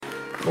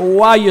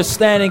While you're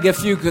standing,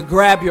 if you could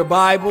grab your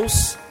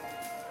Bibles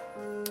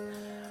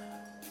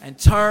and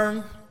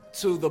turn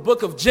to the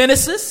book of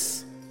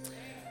Genesis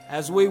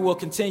as we will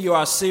continue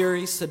our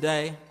series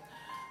today,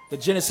 the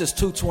Genesis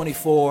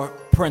 2:24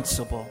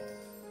 principle.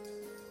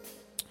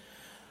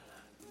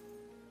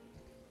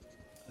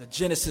 The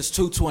Genesis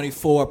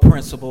 2:24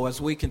 principle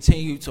as we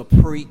continue to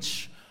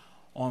preach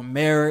on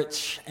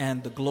marriage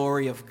and the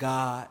glory of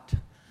God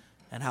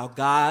and how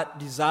God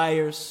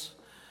desires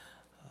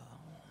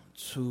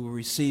to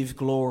receive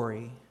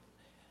glory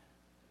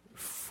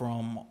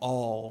from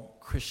all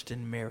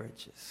Christian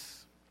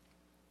marriages.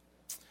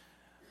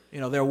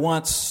 You know, there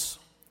once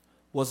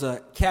was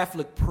a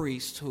Catholic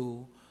priest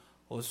who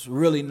was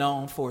really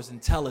known for his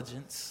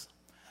intelligence,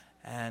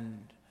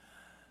 and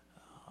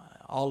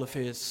all of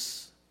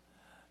his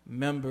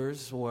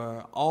members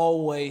were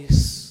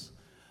always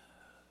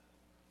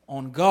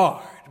on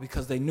guard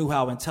because they knew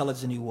how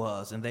intelligent he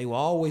was, and they would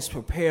always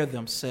prepare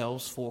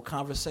themselves for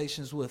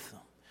conversations with him.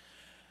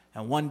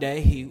 And one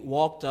day he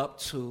walked up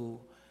to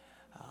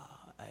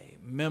a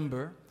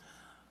member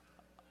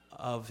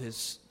of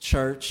his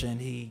church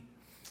and he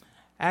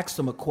asked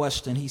him a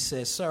question. He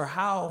said, "Sir,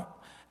 how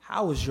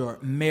is your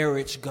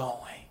marriage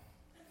going?"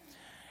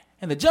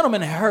 And the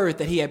gentleman heard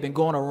that he had been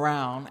going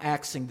around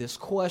asking this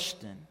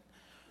question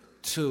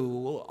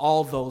to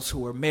all those who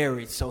were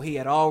married. So he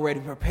had already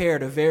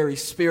prepared a very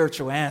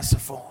spiritual answer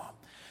for him.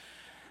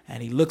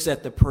 And he looks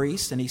at the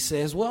priest and he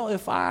says, "Well,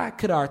 if I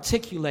could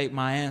articulate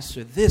my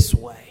answer this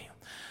way,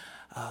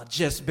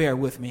 just bear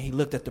with me." He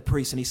looked at the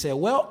priest and he said,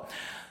 "Well,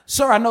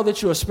 sir, I know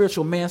that you're a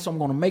spiritual man, so I'm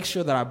going to make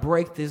sure that I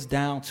break this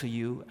down to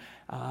you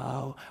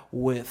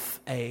with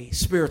a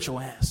spiritual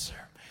answer."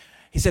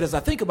 He said, "As I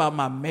think about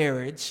my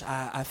marriage,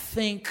 I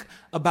think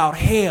about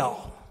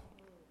hell.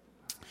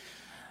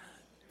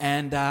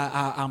 And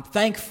I'm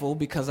thankful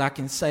because I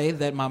can say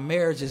that my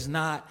marriage is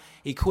not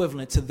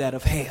equivalent to that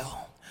of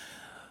hell.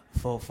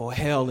 For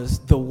hell is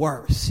the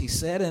worst," he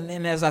said.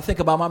 And as I think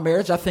about my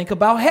marriage, I think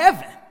about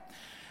heaven.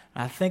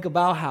 I think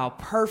about how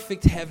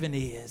perfect heaven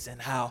is and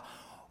how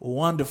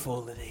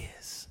wonderful it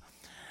is."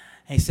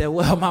 And he said,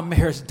 "Well, my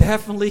marriage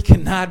definitely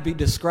cannot be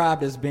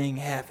described as being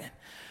heaven."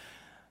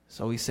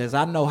 So he says,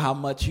 "I know how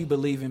much you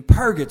believe in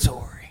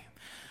purgatory.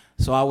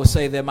 So I would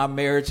say that my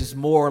marriage is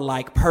more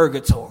like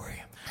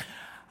purgatory.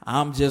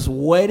 I'm just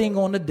waiting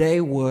on the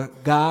day where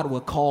God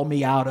will call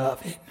me out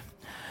of it."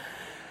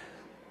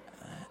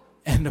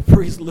 And the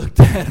priest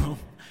looked at him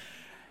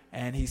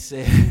and he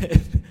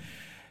said,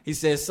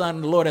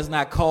 "Son, the Lord has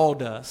not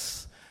called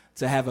us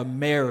to have a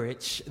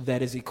marriage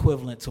that is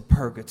equivalent to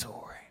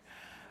purgatory.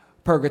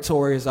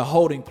 Purgatory is a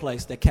holding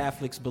place that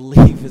Catholics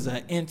believe is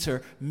an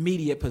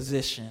intermediate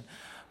position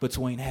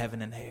between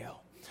heaven and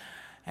hell."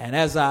 And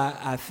as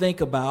I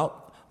think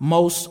about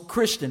most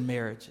Christian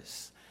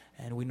marriages,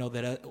 and we know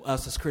that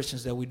us as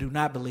Christians that we do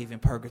not believe in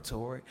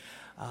purgatory,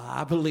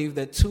 I believe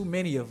that too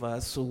many of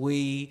us,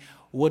 we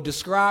would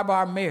describe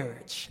our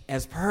marriage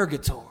as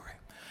purgatory.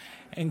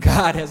 And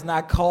God has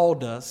not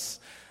called us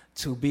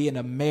to be in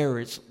a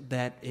marriage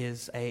that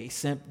is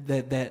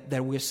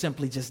that we're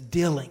simply just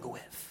dealing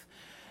with.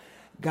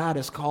 God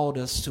has called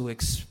us to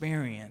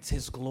experience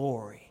His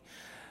glory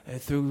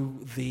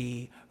through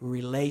the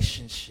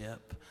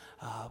relationship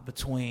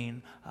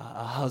between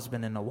a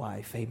husband and a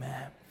wife.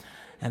 Amen.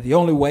 And the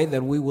only way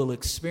that we will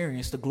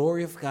experience the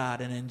glory of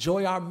God and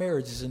enjoy our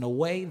marriages in a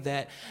way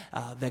that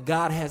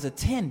God has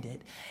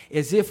intended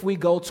is if we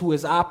go to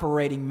His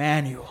operating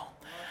manual.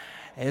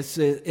 As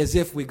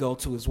if we go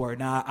to His Word.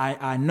 Now,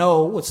 I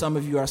know what some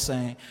of you are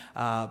saying,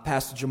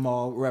 Pastor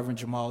Jamal, Reverend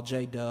Jamal,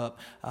 J. Dub,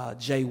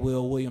 J.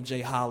 Will, William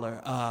J.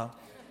 Holler.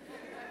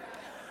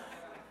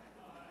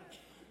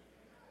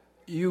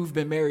 You've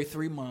been married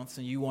 3 months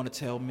and you want to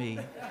tell me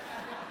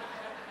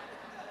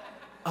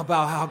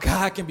about how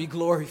God can be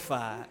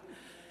glorified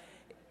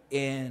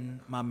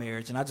in my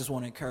marriage. And I just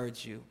want to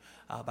encourage you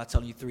by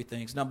telling you 3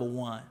 things. Number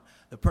one,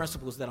 the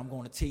principles that I'm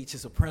going to teach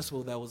is a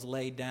principle that was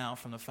laid down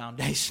from the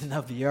foundation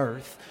of the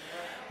earth.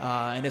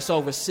 And it's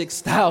over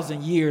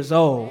 6,000 years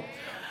old.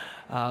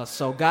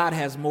 So God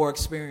has more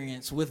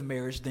experience with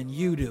marriage than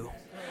you do.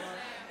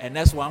 And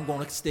that's why I'm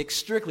going to stick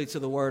strictly to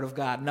the Word of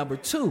God. Number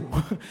two,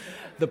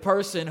 the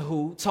person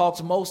who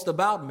talks most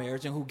about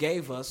marriage and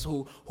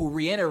who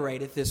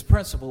reiterated this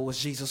principle was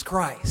Jesus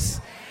Christ.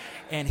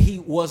 And He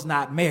was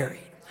not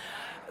married.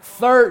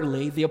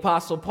 Thirdly, the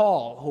Apostle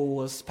Paul, who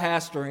was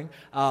pastoring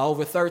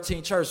over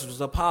 13 churches,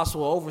 was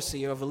apostle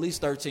overseer of at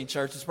least 13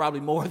 churches, probably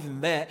more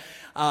than that,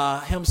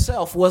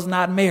 himself was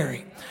not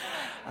married.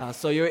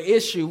 So your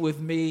issue with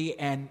me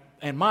and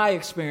my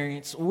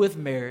experience with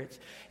marriage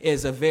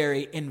is a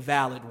very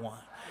invalid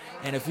one.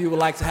 And if you would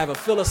like to have a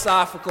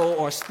philosophical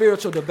or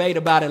spiritual debate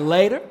about it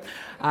later,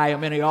 I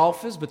am in the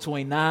office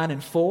between 9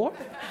 and 4.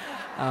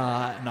 No,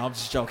 I'm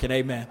just joking.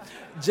 Amen.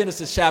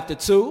 Genesis chapter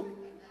 2.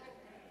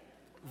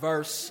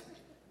 Verse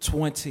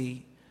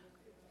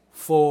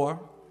 24.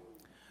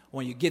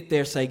 When you get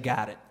there, say,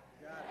 "Got it."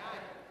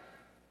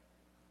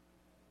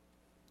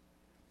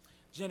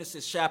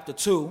 Genesis chapter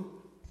 2,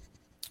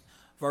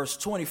 verse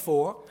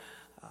 24.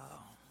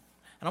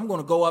 And I'm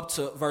going to go up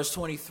to verse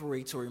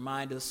 23 to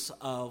remind us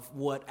of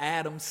what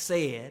Adam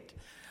said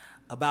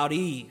about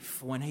Eve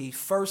when he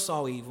first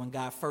saw Eve, when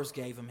God first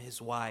gave him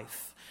his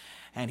wife.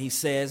 And he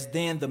says,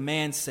 "Then the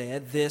man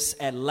said, 'This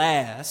at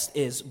last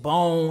is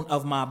bone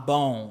of my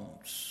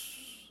bones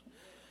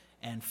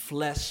and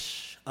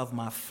flesh of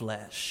my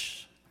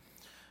flesh.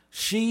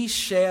 She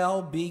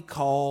shall be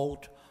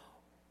called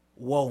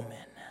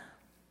woman,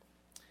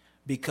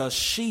 because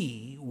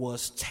she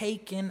was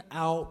taken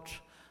out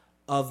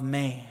of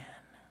man.'"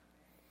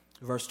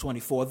 Verse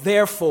 24,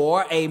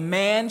 "Therefore a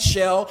man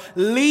shall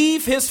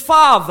leave his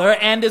father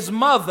and his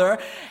mother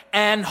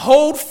and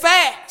hold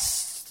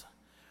fast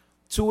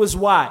to his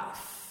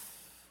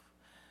wife,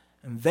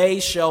 and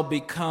they shall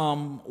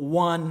become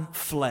one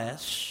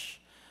flesh.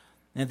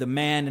 And the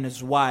man and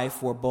his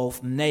wife were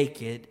both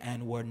naked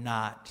and were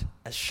not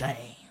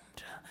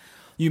ashamed."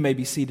 You may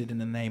be seated in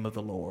the name of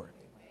the Lord.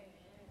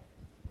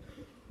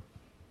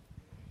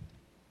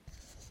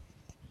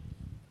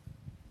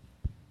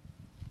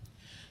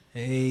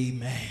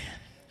 Amen.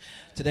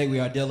 Today we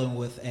are dealing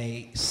with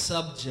a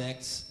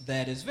subject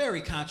that is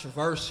very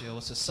controversial.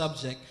 It's a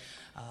subject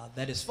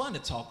that is fun to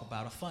talk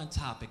about, a fun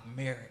topic,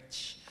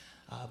 marriage.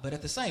 But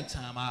at the same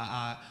time,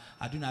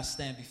 I do not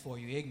stand before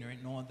you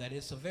ignorant, knowing that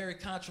it's a very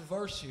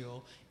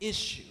controversial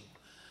issue.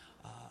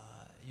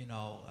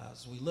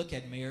 As we look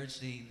at marriage,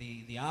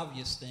 the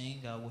obvious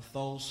thing with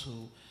those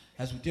who,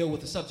 as we deal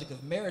with the subject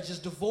of marriage, is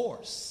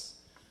divorce.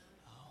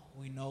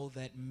 We know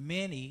that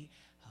many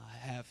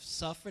have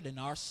suffered and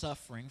are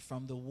suffering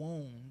from the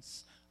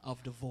wounds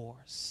of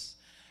divorce.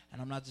 And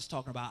I'm not just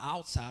talking about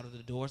outside of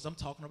the doors, I'm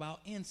talking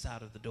about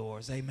inside of the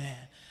doors. Amen.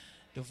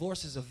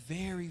 Divorce is a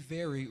very,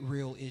 very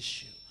real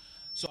issue.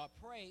 So I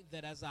pray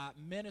that as I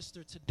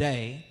minister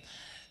today,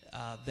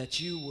 that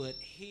you would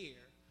hear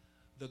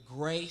the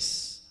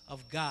grace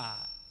of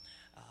God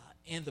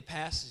in the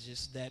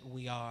passages that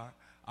we are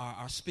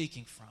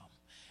speaking from,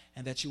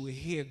 and that you would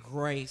hear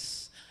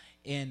grace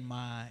in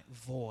my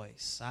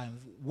voice. I am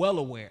well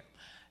aware,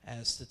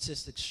 as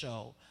statistics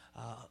show,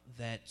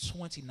 that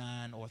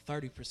 29 or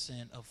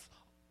 30% of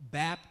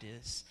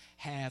Baptists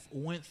have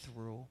went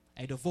through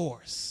a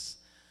divorce.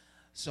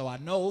 So I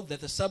know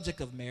that the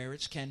subject of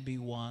marriage can be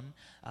one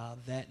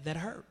that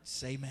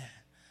hurts. Amen.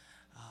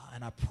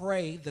 And I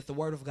pray that the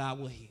word of God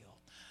will heal.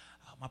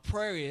 My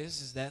prayer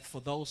is that for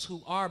those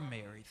who are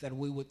married, that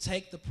we would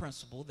take the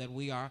principle that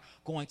we are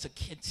going to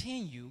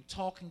continue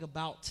talking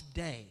about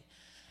today,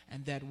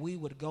 and that we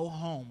would go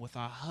home with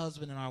our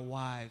husband and our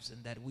wives,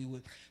 and that we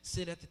would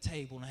sit at the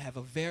table and have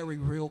a very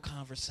real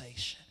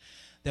conversation.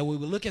 That we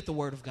would look at the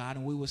word of God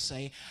and we would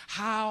say,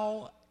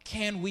 how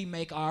can we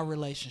make our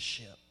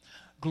relationship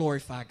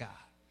glorify God?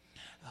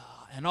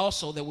 And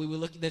also that you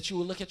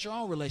would look at your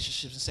own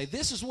relationships and say,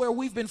 this is where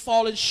we've been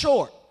falling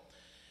short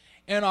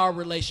in our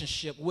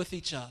relationship with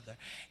each other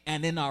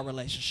and in our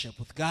relationship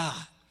with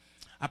God.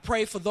 I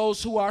pray for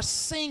those who are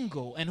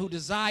single and who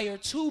desire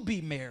to be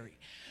married,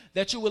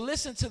 that you would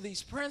listen to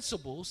these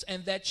principles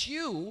and that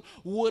you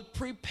would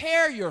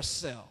prepare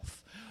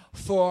yourself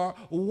for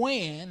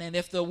when and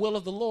if the will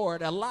of the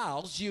Lord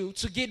allows you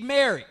to get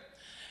married.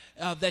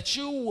 That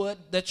you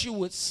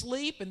would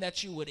sleep and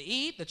that you would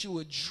eat, that you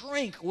would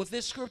drink with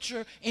this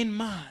scripture in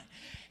mind.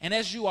 And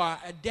as you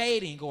are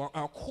dating or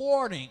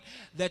courting,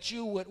 that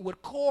you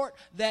would court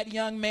that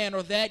young man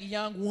or that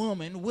young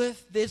woman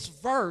with this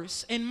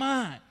verse in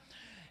mind.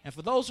 And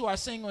for those who are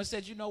single and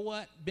said, you know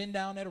what, been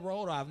down that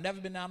road, or I've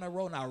never been down that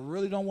road, and I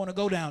really don't want to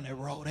go down that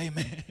road,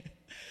 amen,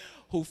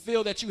 who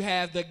feel that you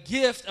have the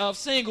gift of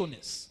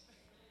singleness,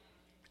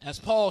 as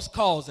Paul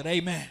calls it,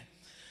 amen.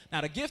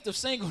 Now, the gift of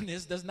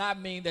singleness does not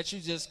mean that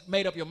you just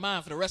made up your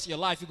mind for the rest of your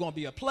life you're going to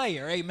be a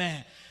player,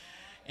 amen,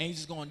 and you're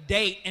just going to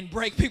date and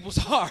break people's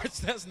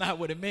hearts. That's not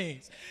what it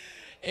means.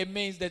 It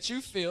means that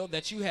you feel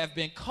that you have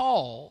been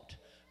called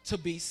to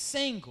be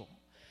single,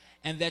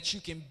 and that you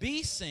can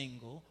be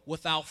single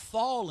without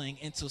falling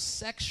into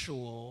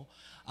sexual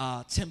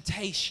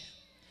temptation.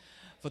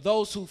 For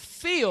those who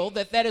feel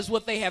that that is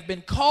what they have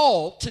been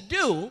called to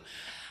do,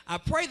 I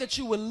pray that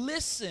you will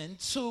listen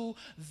to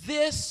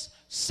this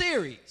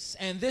series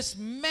and this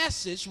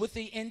message with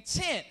the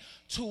intent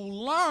to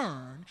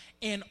learn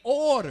in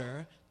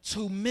order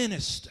to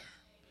minister.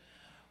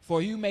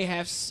 For you may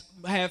have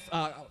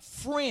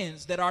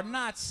friends that are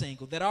not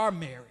single, that are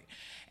married,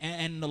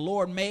 and the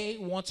Lord may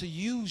want to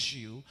use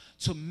you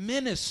to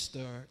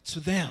minister to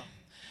them.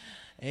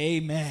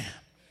 Amen.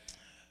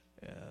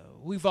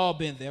 We've all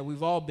been there.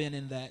 We've all been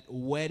in that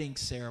wedding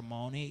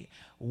ceremony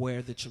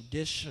where the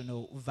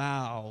traditional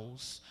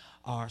vows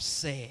are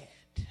said,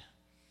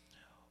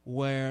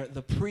 where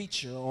the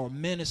preacher or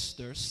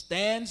minister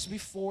stands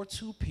before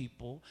two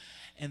people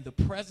in the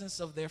presence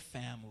of their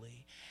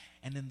family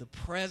and in the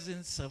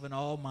presence of an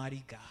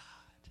almighty God.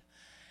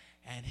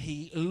 And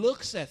he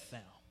looks at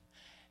them,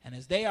 and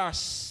as they are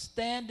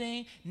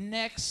standing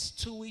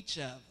next to each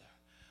other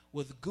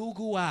with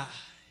goo-goo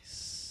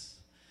eyes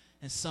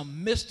and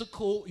some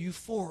mystical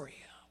euphoria,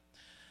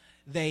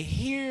 they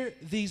hear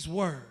these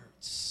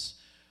words,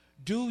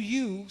 "Do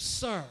you,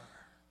 sir,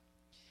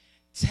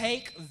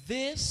 take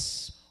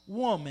this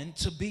woman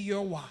to be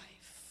your wife,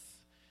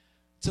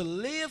 to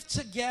live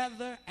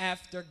together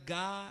after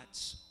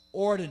God's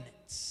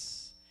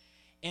ordinance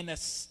in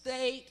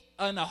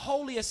a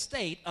holy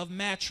estate of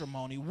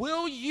matrimony?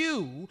 Will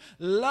you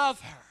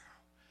love her?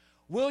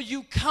 Will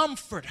you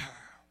comfort her?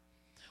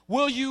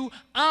 Will you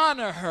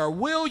honor her?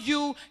 Will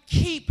you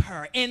keep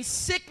her in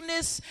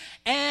sickness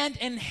and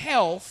in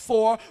health,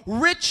 for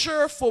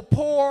richer, for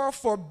poorer,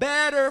 for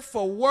better,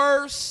 for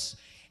worse,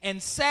 and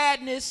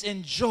sadness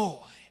and joy,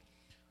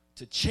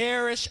 to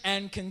cherish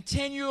and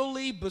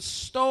continually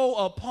bestow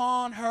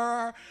upon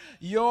her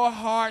your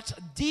heart's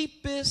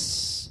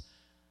deepest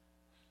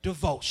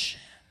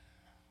devotion,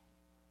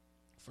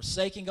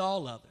 forsaking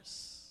all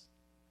others,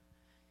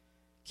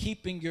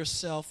 keeping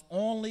yourself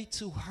only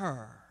to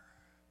her,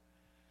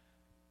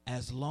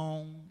 as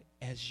long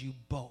as you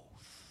both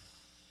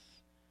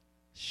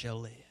shall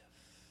live.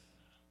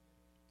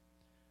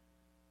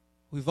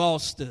 We've all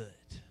stood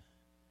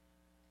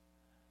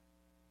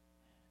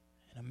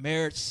in a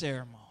marriage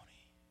ceremony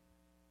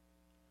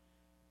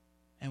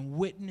and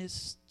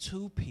witnessed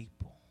two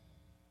people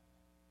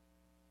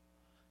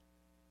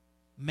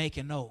make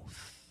an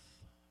oath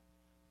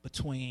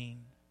between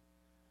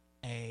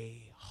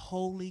a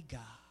holy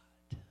God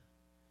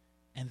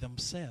and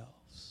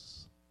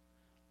themselves,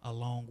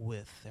 along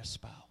with their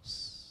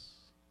spouse.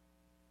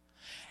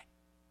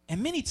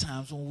 And many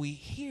times when we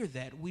hear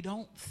that, we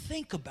don't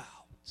think about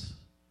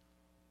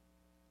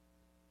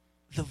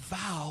the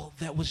vow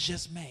that was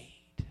just made.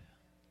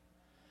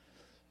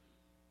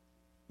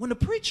 When the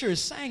preacher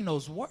is saying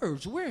those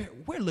words, we're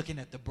looking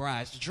at the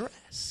bride's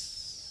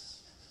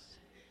dress.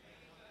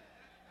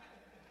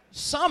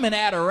 Some in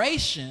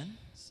adoration,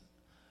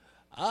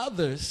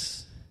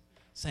 others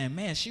saying,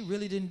 man, she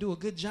really didn't do a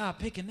good job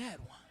picking that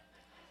one.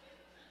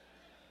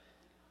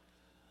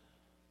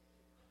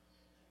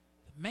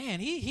 Man,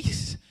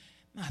 he's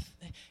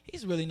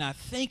really not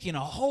thinking a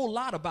whole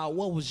lot about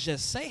what was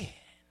just said.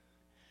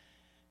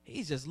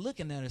 He's just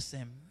looking at her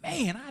saying,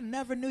 man, I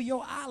never knew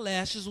your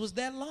eyelashes was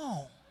that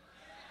long.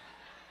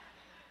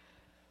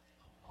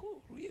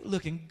 Ooh, you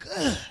looking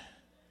good.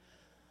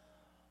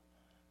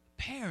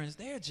 Parents,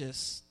 they're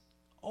just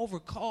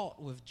overcaught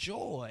with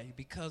joy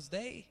because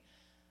their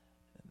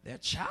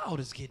child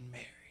is getting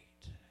married.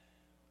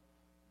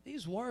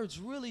 These words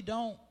really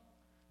don't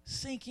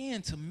sink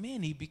in to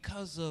many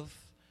because of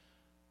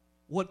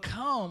what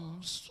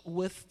comes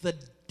with the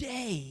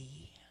day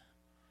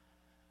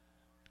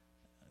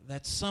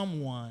that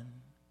someone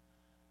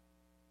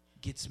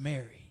gets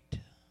married.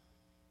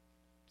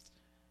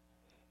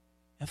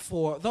 And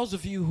for those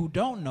of you who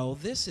don't know,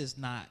 this is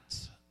not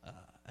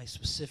a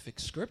specific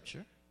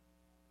scripture.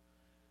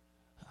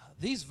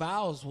 These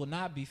vows will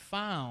not be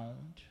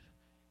found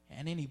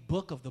in any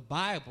book of the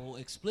Bible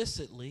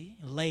explicitly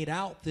laid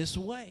out this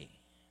way.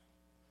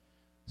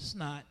 It's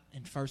not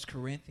in 1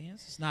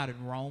 Corinthians. It's not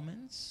in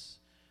Romans.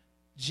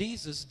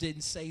 Jesus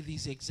didn't say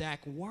these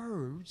exact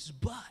words,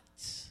 but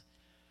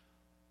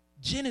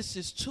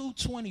Genesis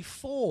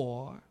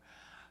 2:24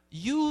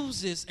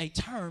 uses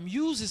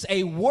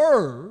a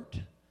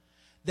word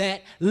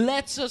that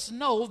lets us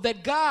know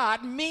that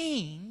God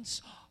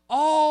means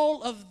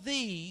all of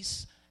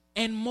these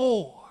and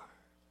more.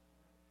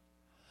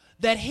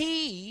 That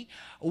he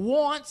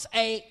wants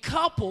a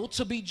couple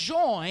to be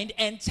joined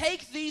and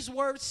take these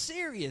words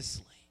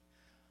seriously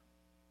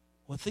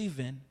with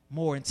even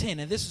more intent.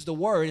 And this is the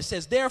word. It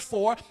says,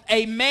 therefore,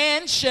 a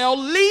man shall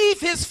leave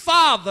his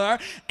father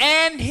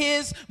and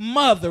his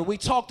mother. We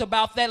talked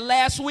about that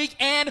last week.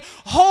 And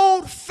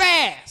hold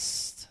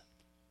fast.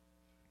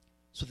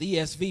 So the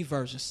ESV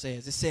version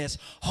says, it says,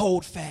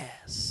 hold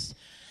fast.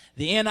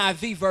 The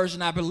NIV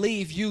version, I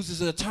believe, uses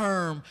the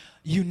term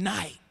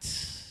unite.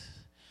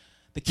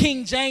 The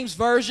King James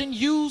Version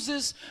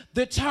uses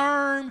the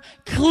term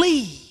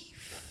cleave.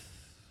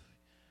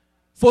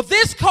 For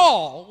this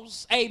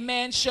cause a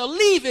man shall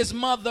leave his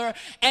mother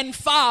and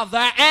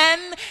father,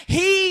 and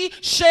he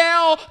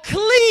shall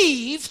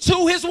cleave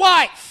to his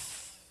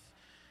wife.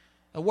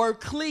 The word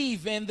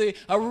cleave in the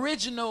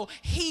original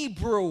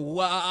Hebrew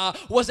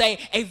was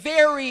a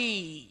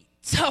very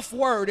tough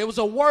word. It was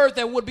a word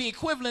that would be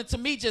equivalent to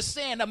me just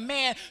saying a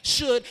man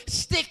should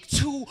stick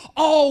to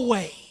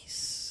always.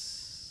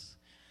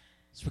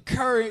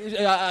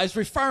 It's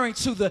referring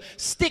to the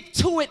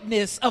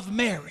stick-to-itness of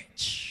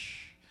marriage.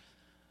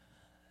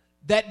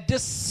 That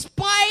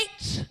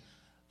despite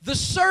the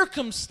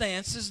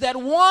circumstances that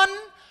one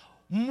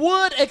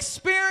would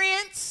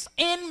experience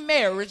in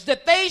marriage,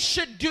 that they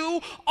should do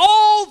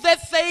all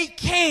that they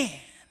can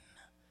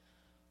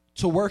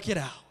to work it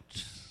out.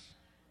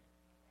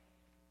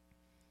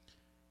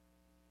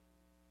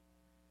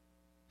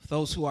 For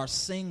those who are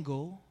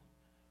single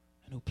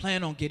and who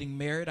plan on getting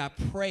married, I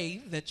pray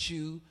that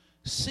you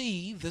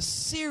see the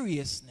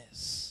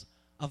seriousness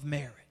of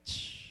marriage.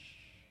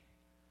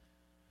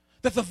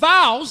 That the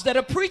vows that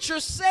a preacher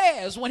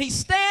says when he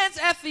stands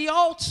at the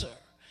altar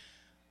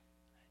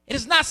It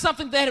is not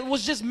something that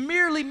was just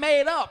merely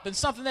made up and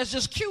something that's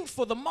just cute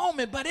for the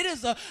moment, but it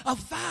is a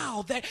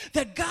vow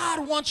that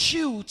God wants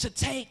you to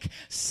take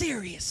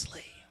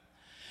seriously.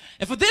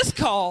 And for this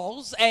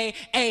cause,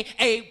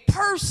 a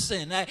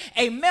person,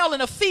 a male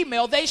and a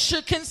female, they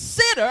should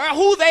consider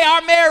who they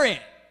are marrying.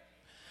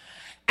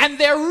 And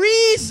their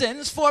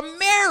reasons for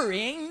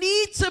marrying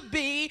need to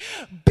be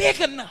big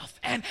enough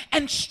and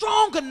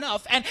strong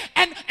enough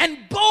and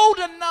bold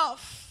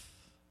enough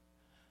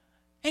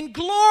and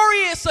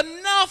glorious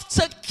enough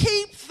to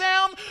keep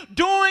them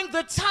during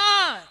the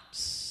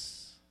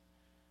times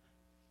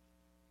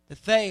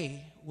that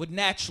they would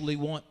naturally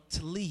want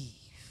to leave.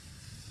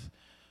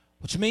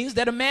 Which means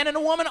that a man and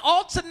a woman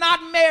ought to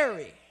not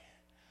marry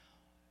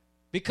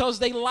because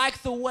they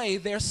like the way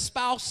their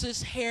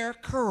spouse's hair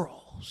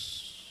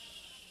curls.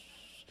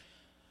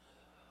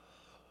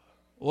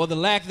 Or the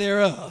lack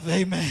thereof,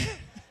 amen.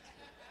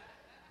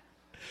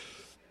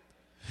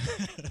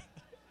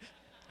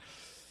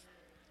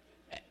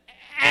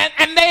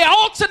 and they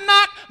ought to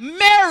not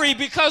marry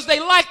because they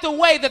like the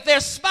way that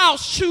their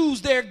spouse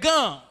chews their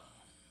gum.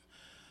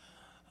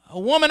 A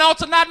woman ought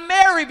to not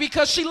marry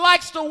because she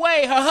likes the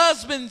way her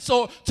husband's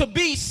to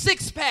be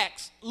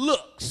six-packs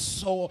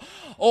looks or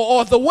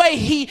the way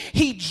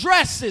he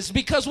dresses,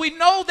 because we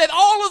know that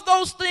all of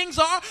those things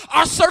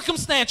are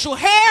circumstantial.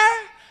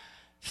 Hair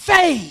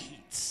fades.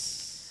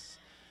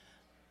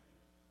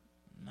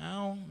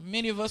 Now,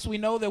 many of us, we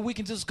know that we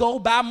can just go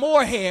buy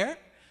more hair,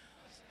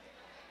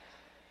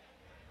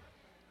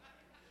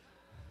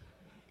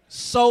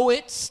 sew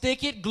it,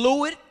 stick it,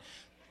 glue it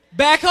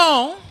back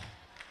on.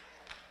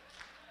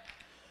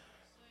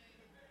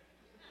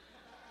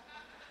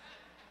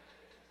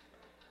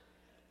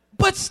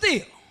 But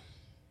still,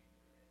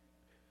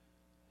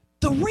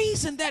 the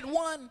reason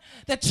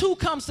that two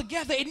comes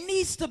together, it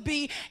needs to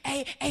be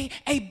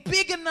a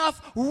big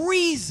enough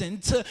reason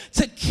to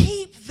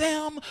keep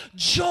them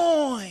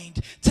joined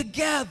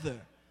together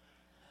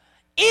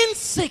in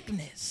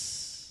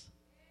sickness,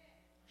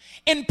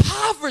 in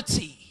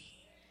poverty,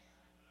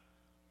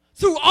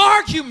 through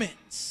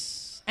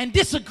arguments and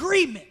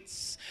disagreements.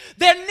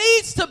 There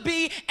needs to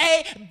be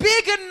a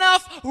big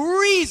enough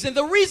reason.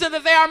 The reason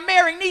that they are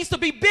marrying needs to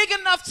be big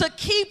enough to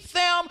keep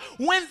them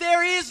when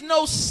there is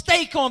no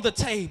steak on the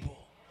table.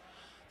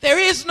 There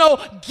is no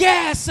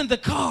gas in the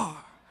car.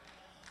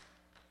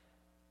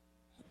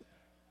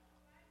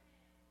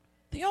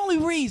 The only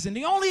reason,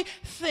 the only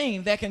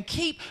thing that can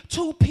keep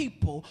two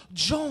people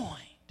joined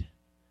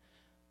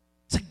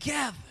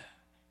together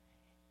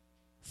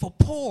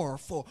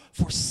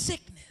for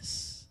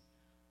sickness,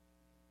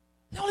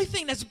 the only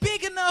thing that's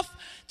big enough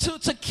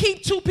to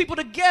keep two people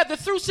together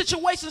through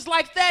situations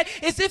like that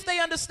is if they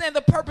understand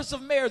the purpose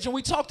of marriage. And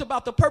we talked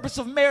about the purpose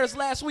of marriage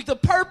last week. The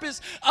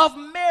purpose of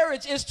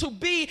marriage is to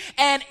be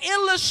an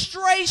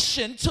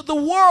illustration to the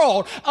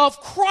world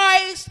of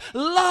Christ's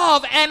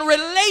love and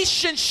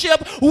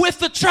relationship with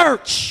the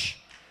church.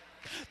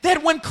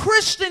 That when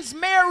Christians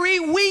marry,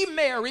 we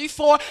marry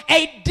for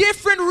a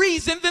different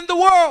reason than the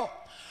world.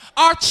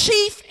 Our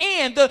chief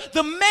end,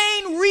 the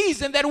main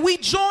reason that we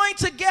join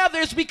together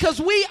is because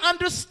we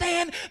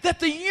understand that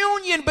the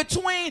union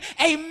between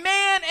a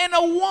man and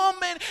a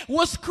woman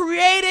was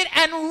created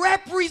and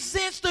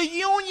represents the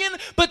union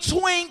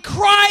between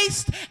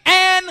Christ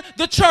and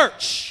the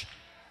church.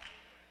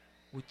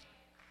 Now,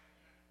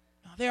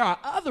 there are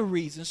other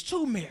reasons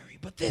to marry,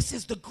 but this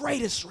is the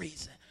greatest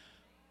reason.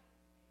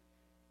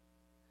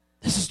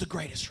 This is the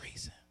greatest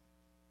reason.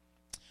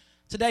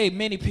 Today,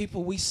 many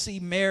people, we see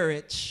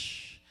marriage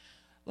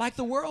like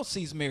the world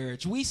sees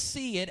marriage. We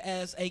see it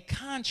as a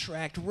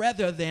contract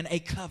rather than a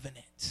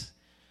covenant.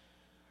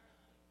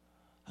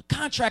 A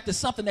contract is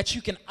something that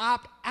you can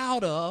opt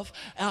out of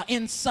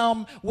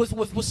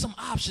with some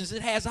options.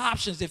 It has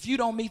options. If you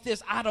don't meet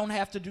this, I don't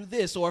have to do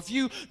this. Or if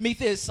you meet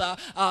this,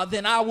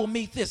 then I will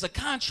meet this. A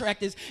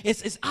contract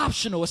is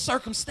optional, it's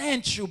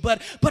circumstantial.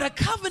 But a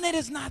covenant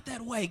is not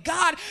that way.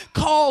 God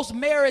calls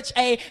marriage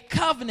a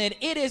covenant.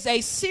 It is a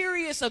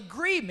serious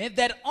agreement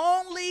that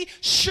only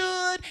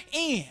should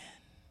end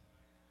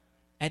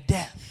at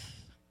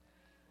death.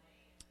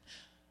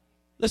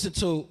 Listen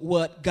to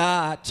what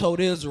God told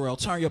Israel.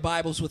 Turn your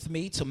Bibles with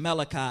me to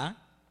Malachi.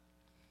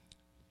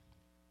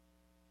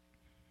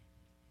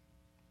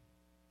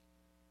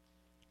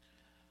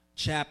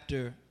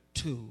 Chapter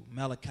 2.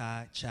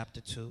 Malachi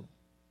chapter 2.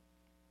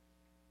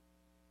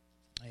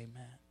 Amen.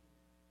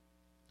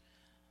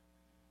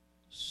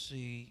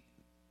 See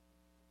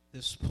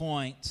this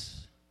point,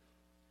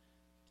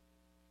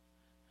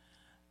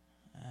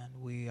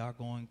 and we are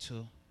going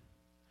to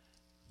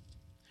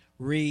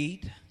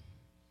read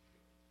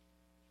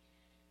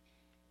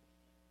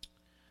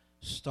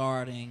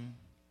starting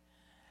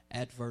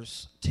at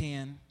verse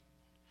 10,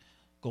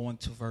 going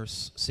to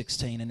verse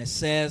 16. And it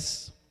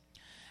says,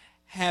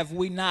 "Have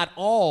we not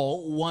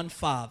all one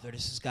Father?"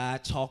 This is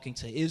God talking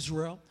to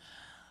Israel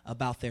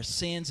about their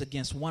sins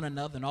against one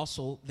another and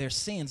also their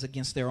sins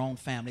against their own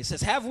family. It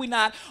says, "Have we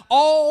not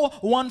all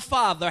one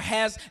Father?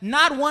 Has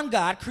not one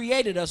God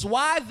created us?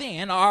 Why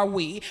then are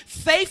we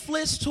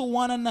faithless to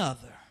one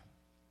another?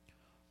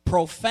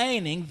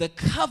 profaning the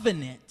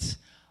covenant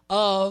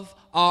of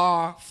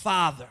our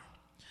father.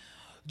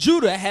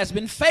 Judah has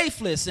been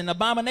faithless, and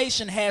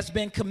abomination has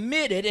been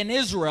committed in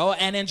Israel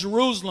and in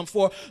Jerusalem.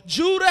 For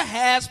Judah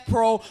has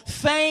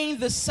profaned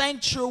the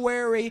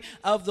sanctuary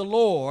of the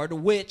Lord,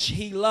 which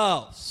he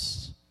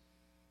loves,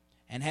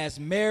 and has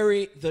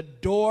married the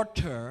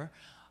daughter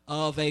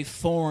of a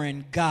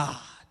foreign god.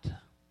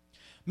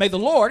 May the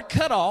Lord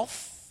cut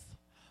off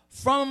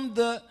from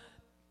the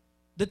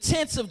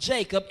tents of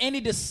Jacob any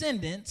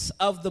descendants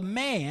of the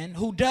man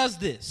who does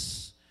this,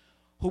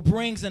 who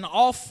brings an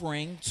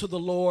offering to the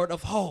Lord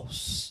of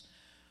hosts.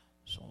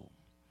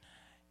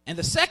 And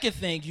the second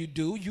thing you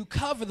do, you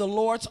cover the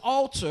Lord's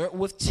altar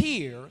with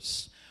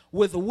tears,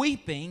 with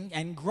weeping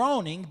and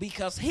groaning,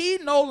 because he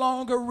no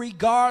longer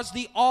regards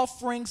the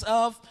offerings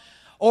of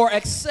or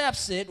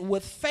accepts it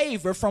with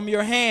favor from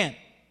your hand.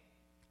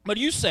 But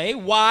you say,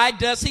 why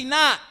does he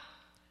not?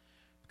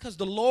 Because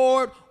the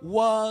Lord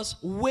was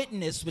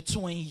witness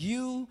between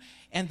you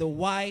and the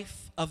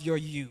wife of your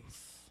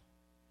youth,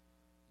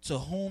 to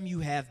whom you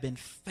have been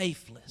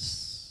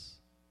faithless.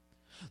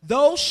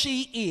 Though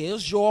she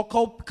is your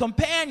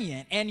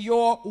companion and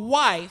your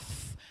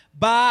wife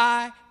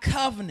by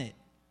covenant,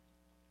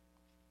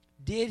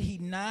 did he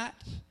not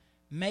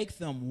make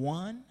them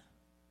one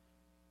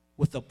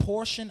with a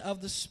portion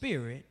of the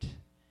Spirit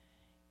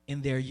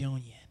in their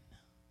union?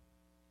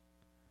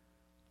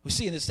 We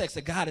see in this text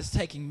that God is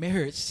taking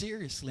marriage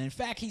seriously. In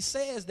fact, he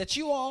says that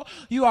you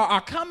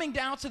are coming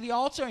down to the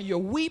altar and you're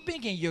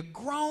weeping and you're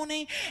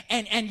groaning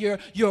and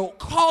you're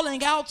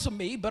calling out to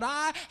me, but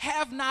I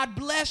have not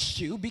blessed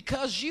you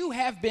because you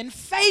have been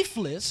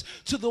faithless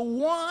to the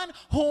one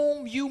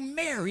whom you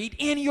married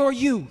in your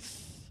youth.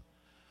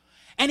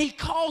 And he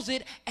calls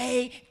it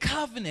a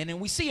covenant.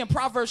 And we see in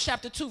Proverbs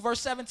chapter 2, verse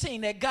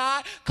 17, that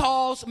God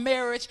calls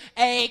marriage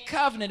a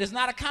covenant. It's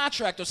not a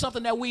contract or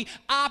something that we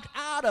opt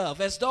out of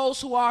as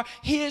those who are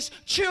his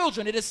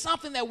children. It is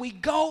something that we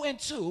go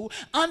into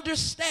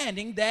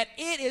understanding that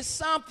it is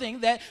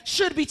something that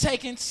should be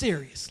taken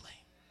seriously.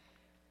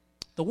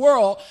 The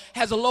world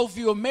has a low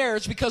view of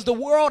marriage because the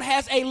world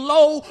has a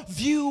low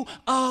view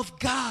of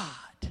God.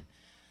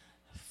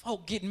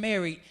 Folk get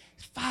married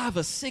 5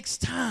 or 6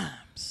 times.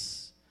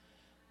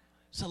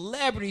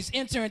 Celebrities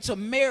enter into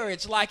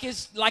marriage like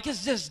it's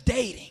just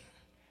dating.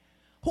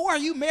 Who are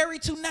you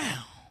married to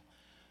now?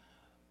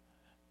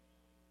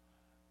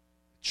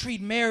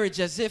 Treat marriage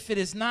as if it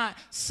is not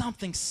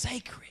something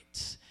sacred.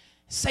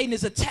 Satan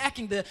is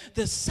attacking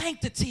the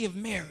sanctity of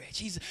marriage.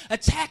 He's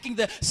attacking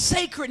the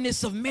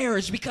sacredness of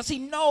marriage because he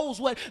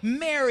knows what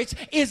marriage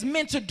is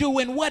meant to do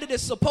and what it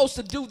is supposed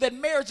to do, that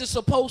marriage is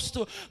supposed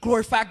to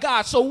glorify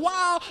God. So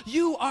while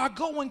you are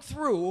going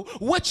through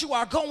what you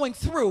are going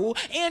through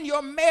in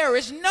your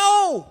marriage,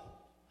 know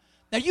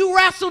that you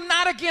wrestle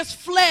not against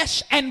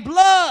flesh and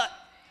blood,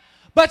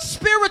 but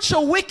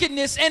spiritual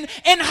wickedness in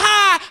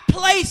high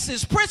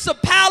places,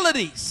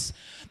 principalities.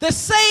 That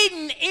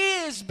Satan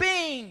is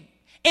being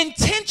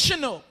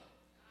intentional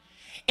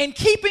in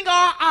keeping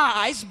our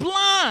eyes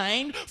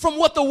blind from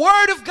what the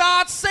Word of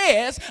God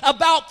says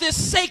about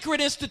this sacred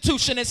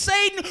institution. And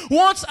Satan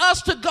wants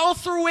us to go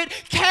through it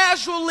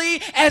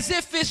casually as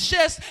if it's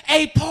just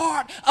a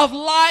part of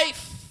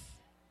life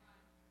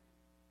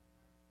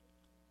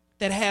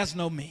that has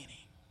no meaning.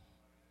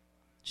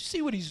 Do you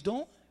see what he's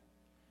doing?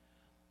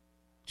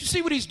 Do you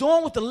see what he's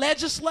doing with the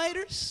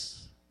legislators?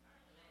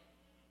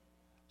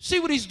 See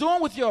what he's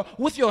doing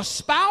with your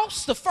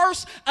spouse? The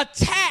first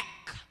attack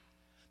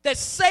that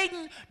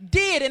Satan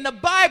did in the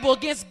Bible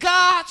against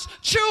God's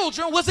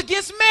children was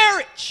against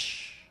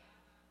marriage.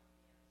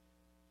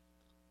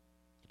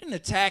 He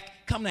didn't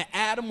come to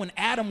Adam when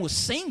Adam was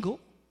single.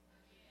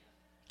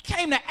 He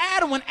came to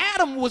Adam when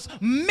Adam was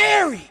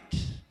married.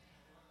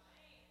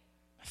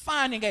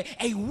 Finding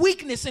a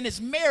weakness in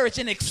his marriage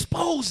and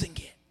exposing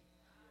it.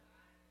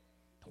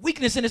 The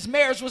weakness in his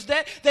marriage was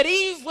that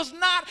Eve was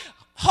not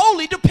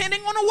holy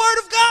depending on the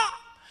Word of God.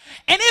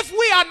 And if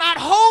we are not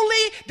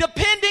holy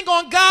depending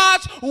on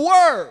God's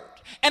Word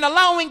and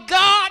allowing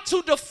God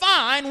to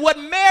define what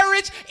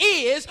marriage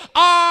is,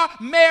 our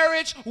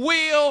marriage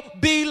will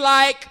be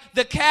like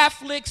the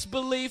Catholics'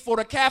 belief, or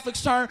the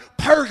Catholics' term,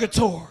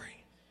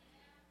 purgatory.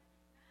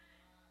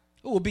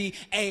 It will be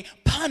a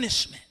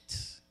punishment.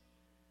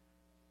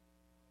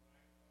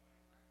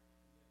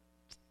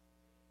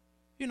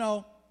 You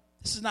know,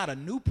 this is not a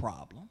new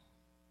problem.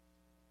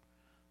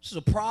 This is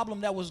a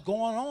problem that was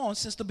going on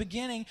since the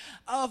beginning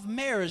of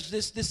marriage,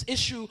 this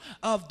issue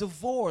of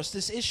divorce,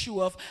 this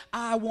issue of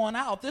I want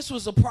out. This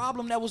was a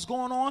problem that was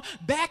going on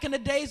back in the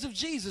days of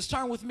Jesus.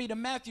 Turn with me to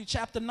Matthew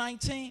chapter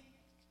 19.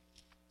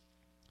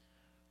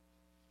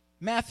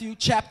 Matthew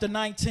chapter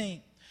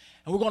 19.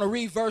 And we're going to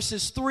read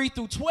verses 3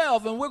 through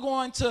 12, and we're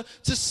going to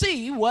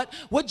see what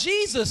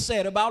Jesus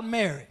said about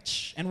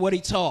marriage and what he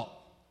taught.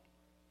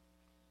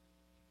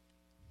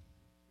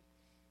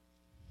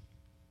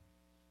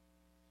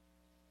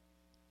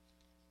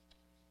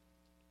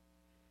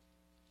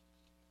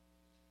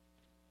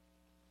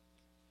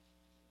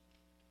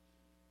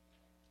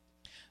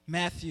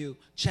 Matthew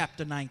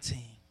chapter 19.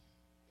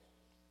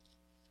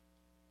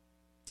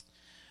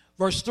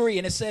 verse 3,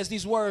 and it says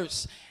these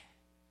words,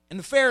 and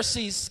the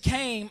Pharisees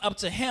came up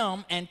to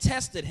him and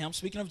tested him,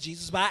 speaking of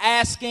Jesus, by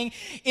asking,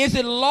 is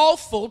it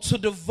lawful to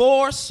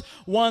divorce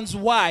one's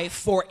wife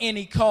for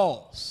any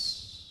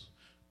cause?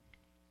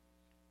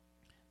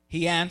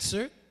 He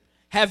answered,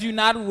 have you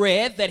not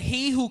read that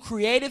he who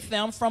created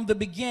them from the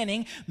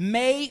beginning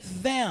made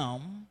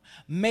them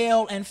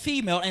male and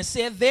female, and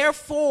said,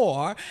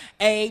 therefore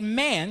a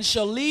man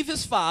shall leave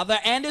his father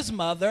and his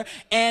mother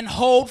and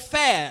hold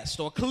fast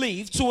or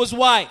cleave to his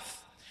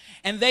wife,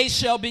 and they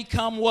shall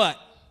become what?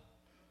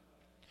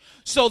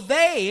 So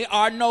they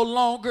are no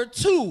longer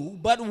two,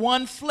 but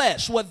one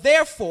flesh. What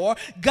therefore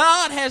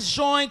God has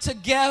joined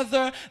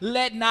together,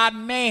 let not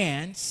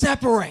man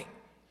separate.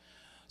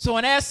 So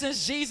in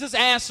essence, Jesus'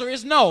 answer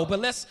is no, but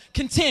let's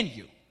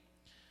continue.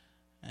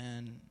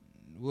 And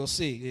we'll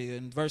see.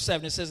 In verse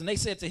 7 it says, and they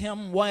said to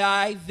him,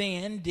 why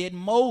then did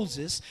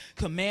Moses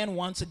command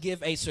one to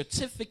give a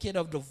certificate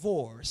of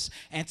divorce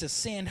and to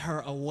send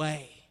her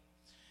away?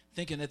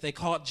 Thinking that they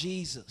caught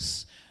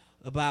Jesus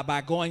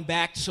by going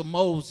back to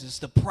Moses,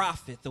 the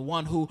prophet, the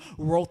one who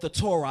wrote the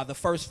Torah, the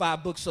first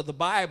 5 books of the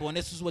Bible. And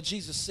this is what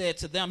Jesus said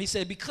to them. He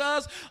said,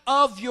 because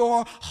of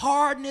your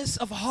hardness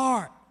of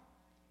heart,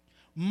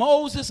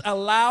 Moses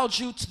allowed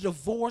you to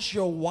divorce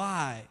your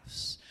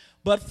wives,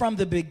 but from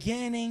the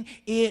beginning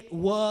it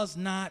was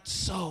not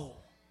so.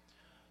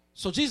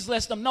 So Jesus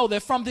lets them know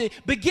that from the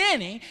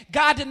beginning,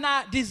 God did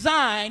not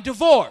design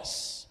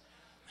divorce.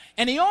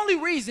 And the only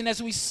reason,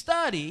 as we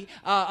study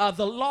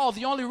the law,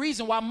 the only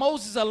reason why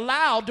Moses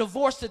allowed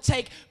divorce to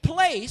take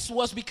place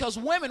was because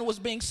women was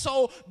being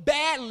so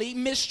badly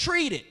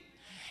mistreated.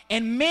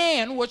 And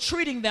men were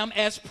treating them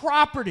as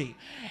property.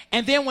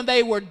 And then when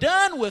they were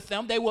done with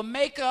them, they would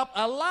make up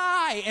a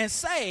lie and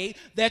say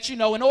that,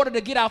 in order to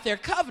get out their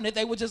covenant,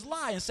 they would just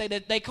lie and say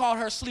that they caught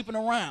her sleeping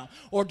around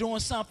or doing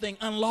something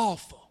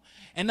unlawful.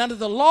 And under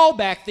the law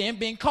back then,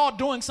 being caught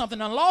doing something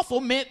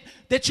unlawful meant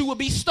that you would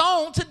be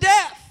stoned to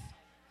death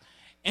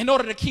in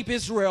order to keep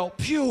Israel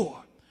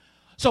pure.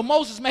 So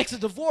Moses makes a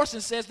divorce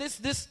and says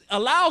this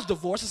allows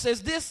divorce. It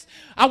says this,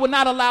 I would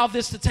not allow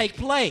this to take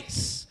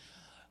place.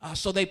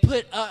 So they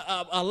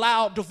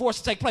allowed divorce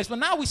to take place. But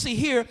now we see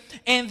here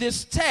in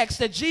this text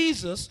that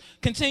Jesus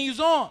continues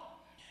on.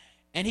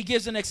 And he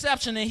gives an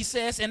exception and he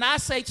says, and I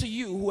say to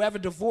you, whoever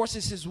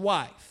divorces his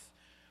wife,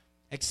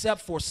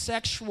 except for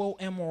sexual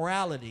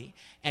immorality,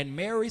 and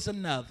marries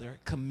another,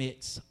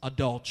 commits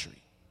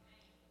adultery.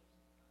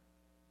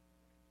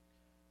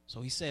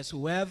 So he says,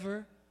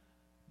 whoever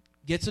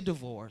gets a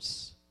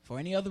divorce for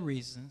any other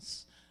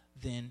reasons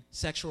than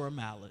sexual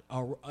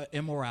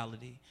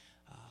immorality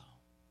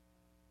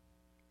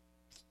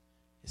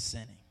is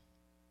sinning.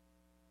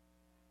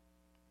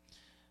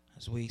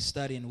 As we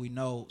study and we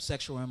know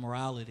sexual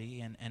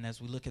immorality, and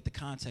as we look at the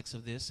context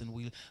of this and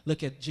we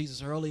look at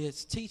Jesus'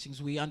 earliest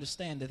teachings, we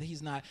understand that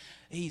he's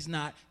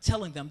not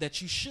telling them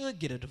that you should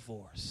get a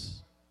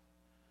divorce.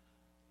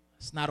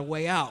 It's not a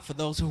way out for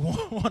those who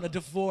want a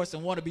divorce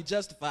and want to be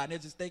justified. And they're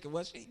just thinking,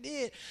 well, she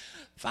did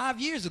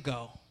 5 years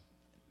ago,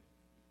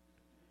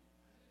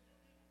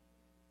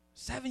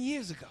 7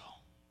 years ago.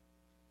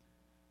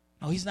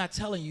 No, he's not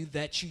telling you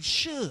that you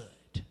should.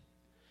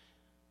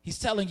 He's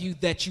telling you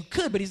that you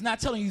could, but he's not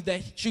telling you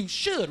that you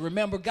should.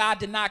 Remember, God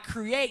did not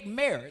create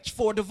marriage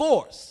for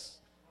divorce.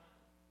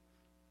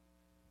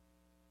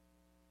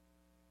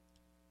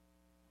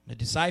 The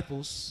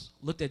disciples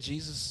looked at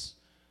Jesus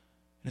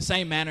in the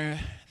same manner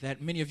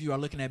that many of you are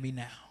looking at me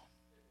now.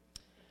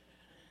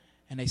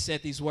 And they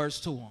said these words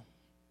to him.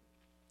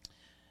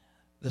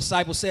 The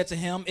disciple said to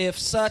him, if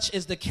such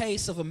is the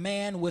case of a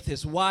man with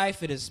his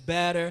wife, it is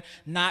better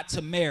not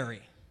to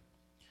marry.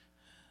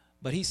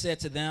 But he said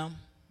to them,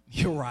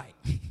 you're right.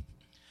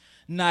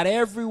 Not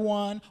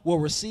everyone will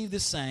receive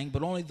this saying,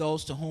 but only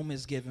those to whom it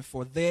is given.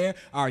 For there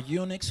are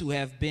eunuchs who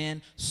have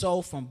been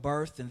so from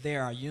birth, and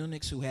there are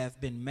eunuchs who have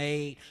been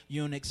made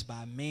eunuchs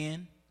by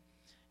men.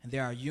 And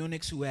there are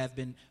eunuchs who have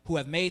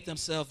made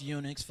themselves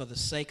eunuchs for the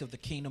sake of the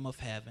kingdom of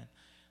heaven.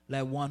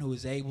 Let one who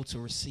is able to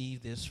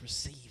receive this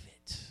receive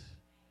it.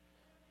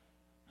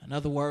 In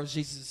other words,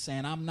 Jesus is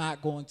saying, I'm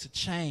not going to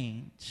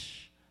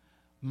change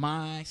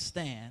my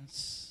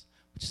stance,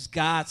 which is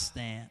God's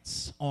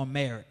stance on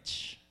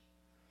marriage.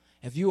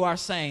 If you are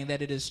saying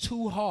that it is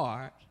too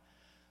hard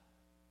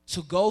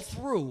to go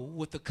through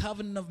with the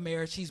covenant of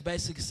marriage, he's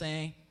basically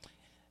saying,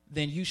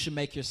 then you should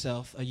make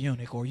yourself a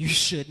eunuch, or you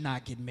should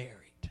not get married.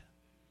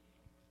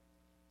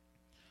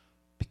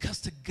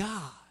 Because to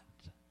God,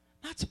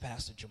 not to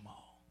Pastor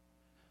Jamal,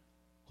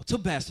 well, to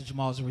Pastor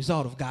Jamal as a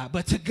result of God,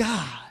 but to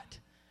God,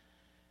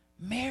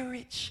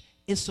 marriage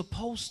is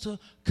supposed to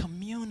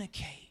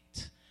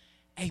communicate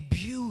a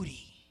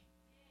beauty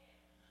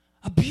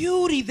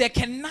that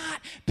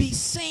cannot be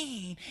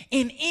seen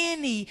in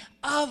any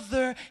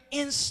other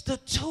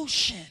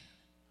institution.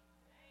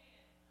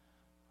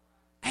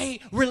 A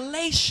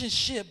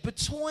relationship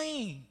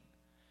between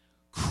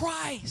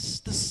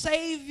Christ, the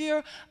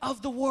Savior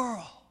of the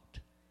world,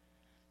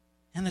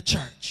 and the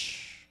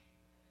church.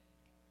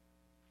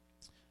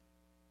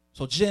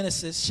 So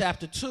Genesis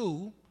chapter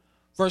 2,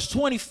 Verse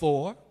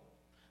 24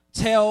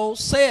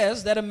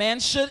 says that a man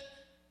should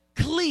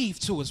cleave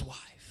to his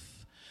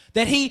wife,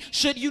 that he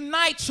should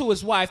unite to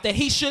his wife, that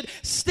he should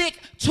stick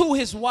to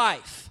his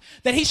wife,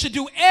 that he should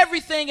do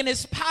everything in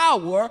his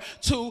power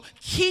to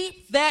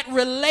keep that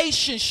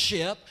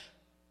relationship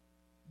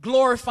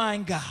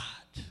glorifying God.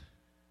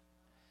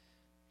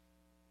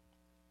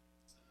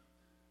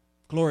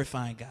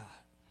 Glorifying God.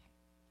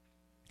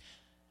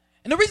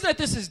 And the reason that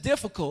this is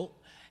difficult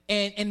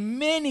and in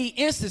many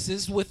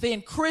instances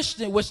within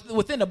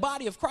the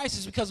body of Christ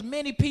is because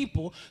many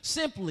people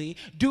simply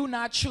do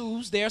not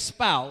choose their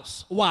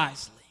spouse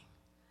wisely.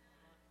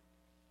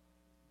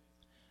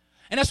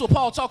 And that's what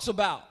Paul talks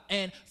about.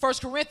 In 1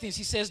 Corinthians,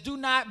 he says, do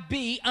not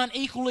be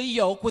unequally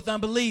yoked with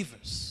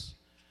unbelievers.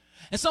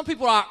 And some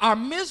people are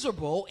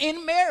miserable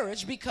in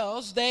marriage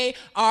because they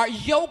are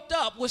yoked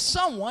up with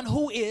someone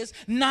who is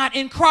not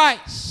in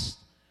Christ.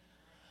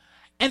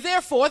 And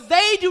therefore,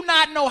 they do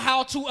not know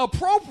how to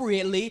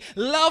appropriately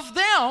love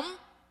them.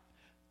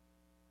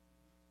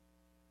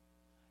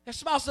 Their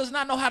spouse does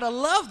not know how to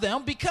love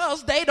them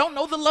because they don't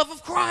know the love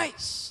of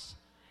Christ.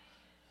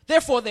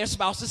 Therefore, their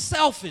spouse is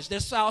selfish. Their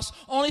spouse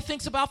only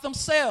thinks about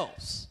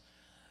themselves.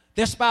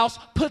 Their spouse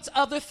puts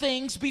other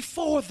things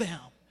before them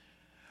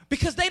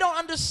because they don't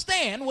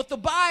understand what the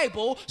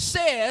Bible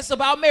says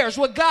about marriage,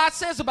 what God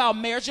says about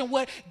marriage, and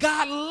what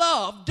God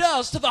love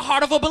does to the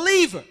heart of a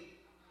believer.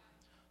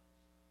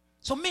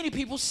 So many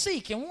people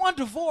seek and want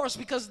divorce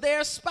because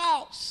their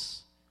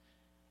spouse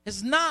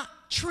is not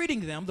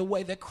treating them the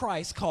way that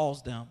Christ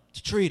calls them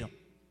to treat them.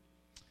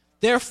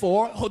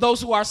 Therefore,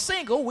 those who are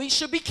single, we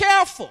should be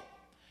careful.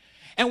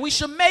 And we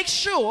should make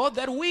sure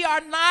that we are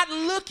not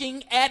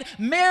looking at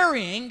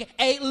marrying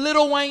a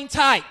Lil Wayne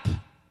type.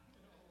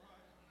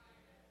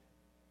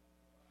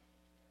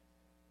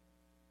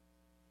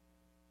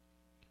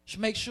 Should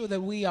make sure that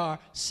we are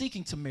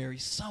seeking to marry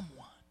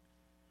someone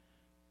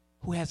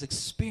who has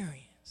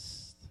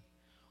experience,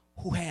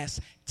 who has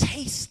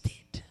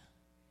tasted,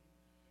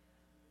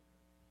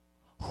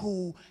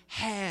 who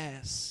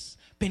has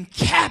been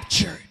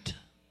captured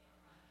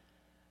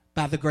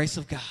by the grace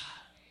of God.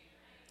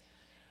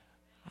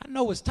 I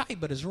know it's tight,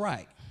 but it's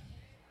right.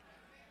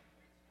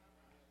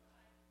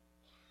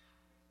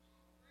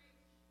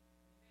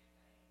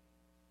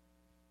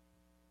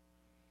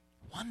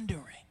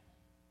 Wondering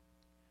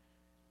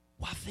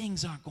why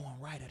things aren't going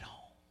right at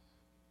home.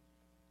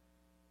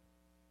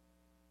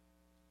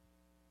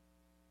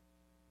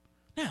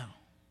 Now,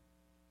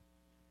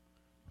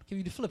 I'll give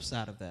you the flip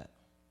side of that.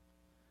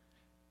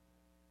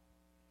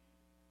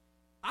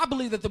 I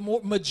believe that the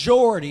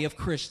majority of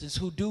Christians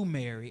who do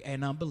marry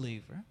an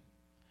unbeliever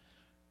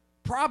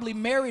probably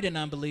married an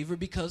unbeliever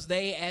because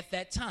they at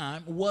that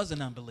time was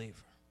an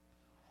unbeliever,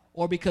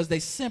 or because they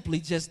simply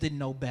just didn't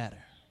know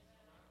better.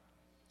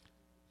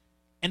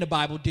 And the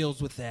Bible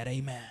deals with that,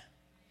 amen.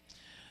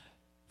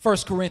 1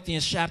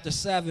 Corinthians chapter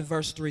 7,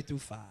 verse 3 through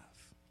 5.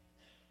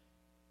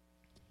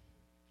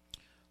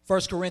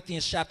 1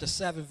 Corinthians chapter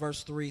 7,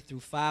 verse 3 through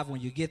 5. When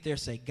you get there,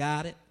 say,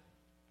 got it.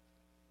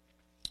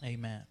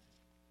 Amen.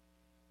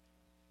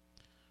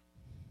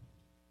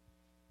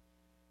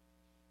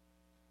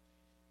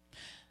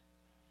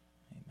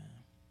 Amen.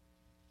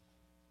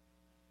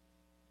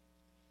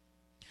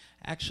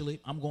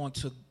 Actually, I'm going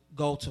to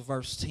go to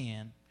verse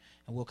 10,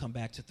 and we'll come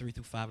back to 3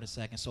 through 5 in a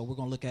second. So we're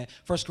going to look at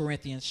 1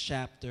 Corinthians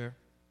chapter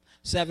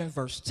 7,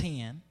 verse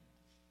 10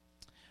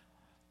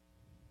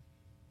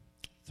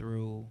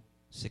 through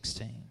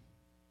 16.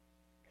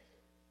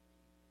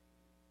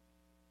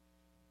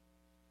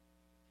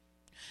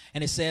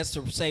 And it says,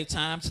 to save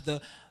time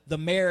to the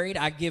married,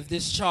 I give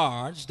this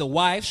charge: the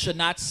wife should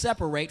not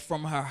separate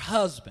from her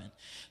husband.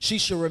 She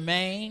should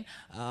remain,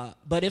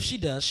 but if she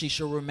does, she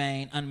should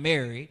remain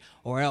unmarried,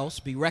 or else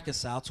be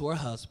reconciled to her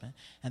husband.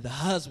 And the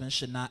husband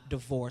should not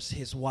divorce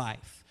his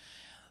wife.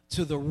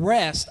 To the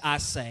rest I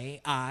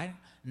say, I,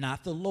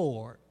 not the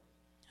Lord,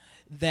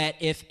 that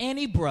if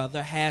any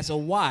brother has a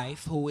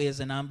wife who is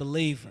an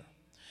unbeliever.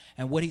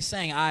 And what he's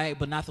saying, I,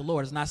 but not the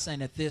Lord, is not saying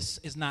that this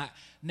is not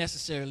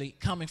necessarily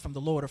coming from the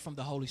Lord or from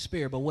the Holy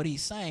Spirit. But what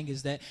he's saying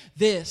is that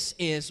this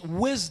is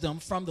wisdom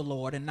from the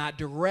Lord and not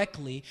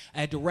directly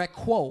a direct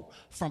quote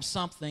from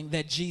something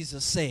that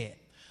Jesus said.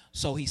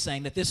 So he's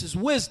saying that this is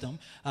wisdom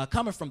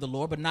coming from the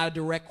Lord, but not a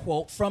direct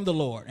quote from the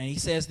Lord. And he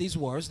says these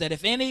words, that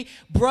if any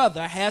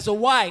brother has a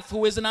wife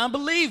who is an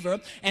unbeliever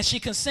and she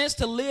consents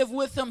to live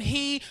with him,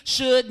 he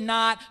should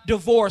not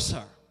divorce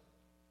her.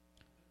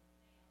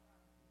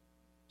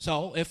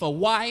 So if a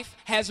wife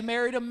has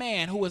married a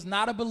man who is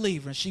not a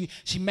believer, and she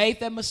made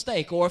that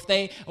mistake, or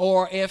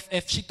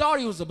if she thought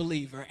he was a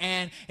believer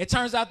and it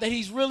turns out that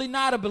he's really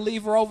not a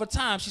believer over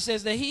time, she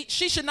says that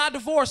she should not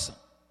divorce him.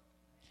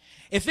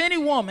 If any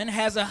woman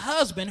has a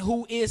husband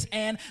who is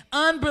an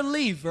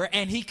unbeliever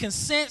and he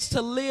consents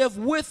to live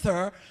with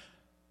her,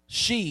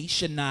 she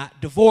should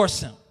not divorce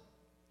him.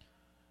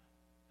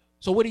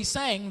 So what he's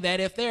saying,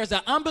 that if there's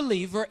an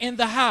unbeliever in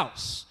the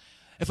house,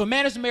 if a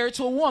man is married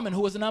to a woman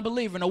who is an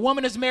unbeliever, and a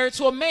woman is married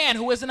to a man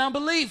who is an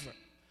unbeliever,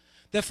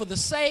 that for the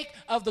sake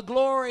of the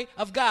glory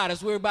of God,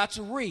 as we're about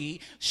to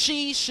read,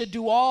 she should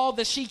do all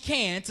that she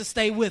can to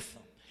stay with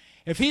him.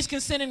 If he's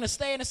consenting to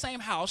stay in the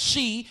same house,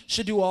 she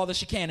should do all that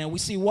she can, and we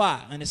see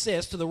why. And it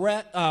says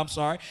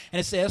and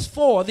it says,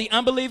 for the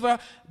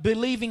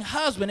believing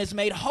husband is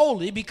made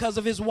holy because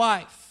of his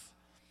wife,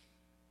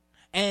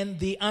 and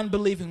the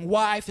unbelieving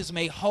wife is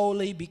made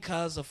holy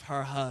because of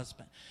her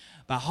husband.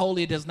 By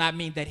holy does not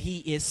mean that he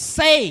is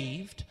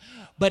saved,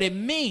 but it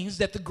means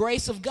that the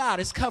grace of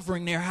God is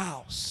covering their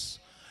house,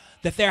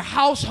 that their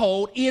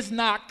household is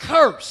not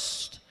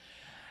cursed.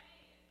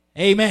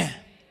 Amen.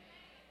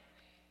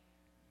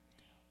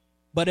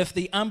 But if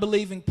the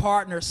unbelieving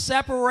partner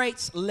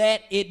separates,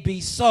 let it be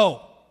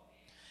so.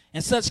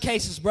 In such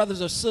cases,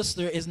 brothers or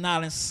sister is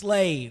not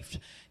enslaved.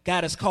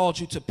 God has called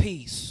you to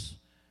peace.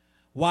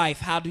 Wife,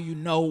 how do you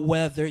know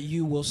whether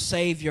you will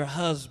save your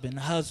husband?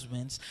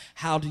 Husbands,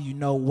 how do you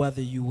know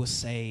whether you will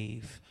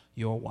save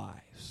your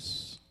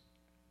wives?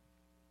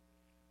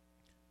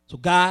 So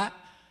God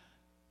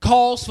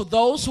calls for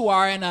those who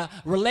are in a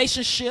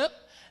relationship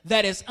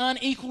that is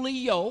unequally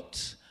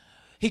yoked.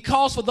 He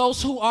calls for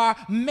those who are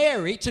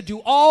married to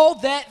do all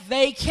that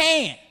they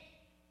can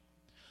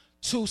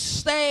to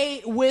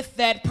stay with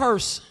that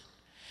person.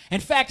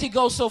 In fact,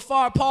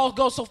 Paul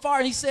goes so far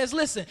and he says,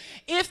 listen,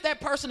 if that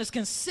person is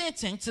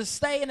consenting to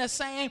stay in the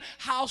same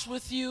house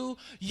with you,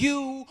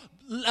 you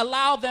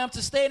allow them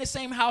to stay in the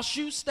same house,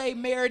 you stay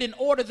married in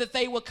order that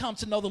they will come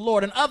to know the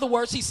Lord. In other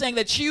words, he's saying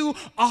that you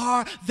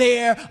are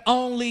their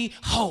only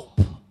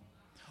hope,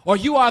 or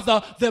you are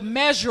the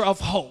measure of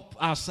hope,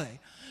 I'll say.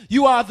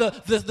 You are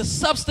the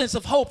substance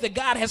of hope that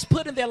God has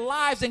put in their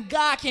lives, and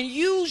God can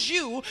use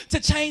you to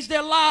change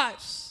their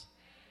lives.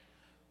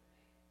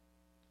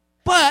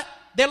 But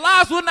their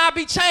lives will not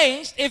be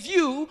changed if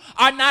you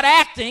are not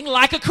acting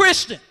like a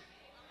Christian.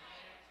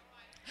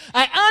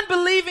 An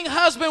unbelieving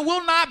husband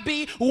will not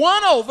be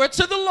won over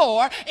to the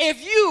Lord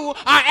if you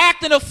are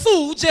acting a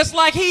fool just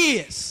like he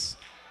is.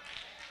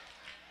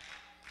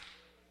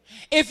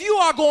 If you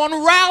are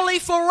going rally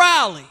for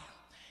rally,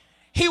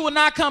 he will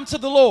not come to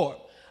the Lord.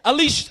 At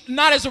least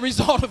not as a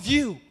result of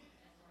you.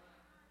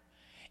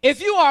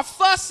 If you are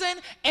fussing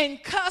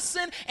and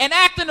cussing and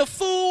acting a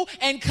fool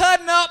and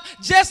cutting up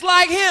just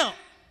like him,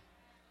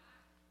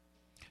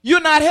 you're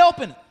not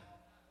helping him.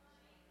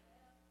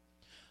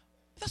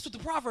 That's what the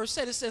Proverbs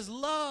said. It says,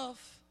 love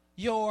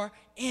your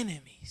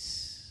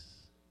enemies.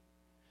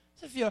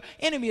 So if your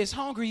enemy is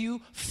hungry,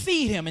 you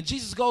feed him. And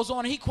Jesus goes on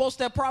and he quotes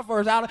that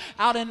Proverbs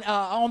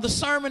on the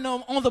Sermon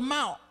on the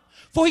Mount.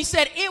 For he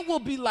said, it will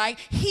be like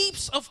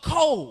heaps of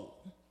coal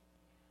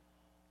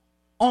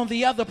on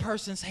the other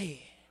person's head.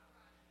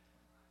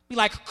 Be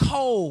like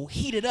coal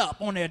heated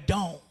up on their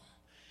dome.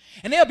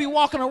 And they'll be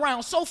walking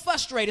around so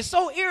frustrated,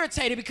 so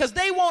irritated, because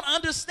they won't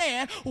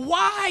understand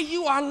why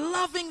you are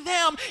loving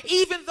them,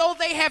 even though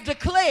they have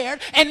declared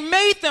and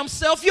made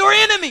themselves your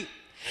enemy.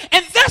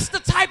 And that's the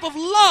type of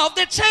love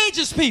that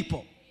changes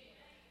people.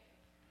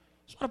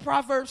 That's what the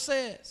proverb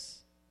says.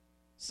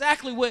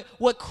 Exactly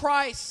what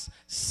Christ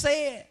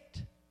said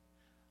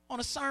on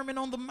the Sermon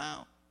on the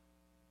Mount.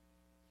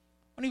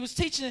 When he was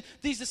teaching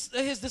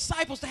his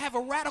disciples to have a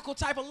radical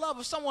type of love.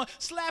 If someone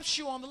slaps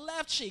you on the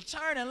left cheek,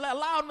 turn and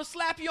allow them to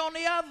slap you on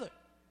the other.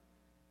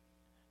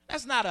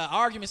 That's not an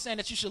argument saying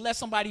that you should let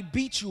somebody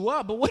beat you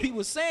up, but what he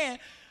was saying,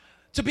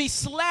 to be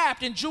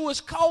slapped in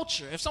Jewish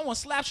culture, if someone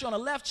slaps you on the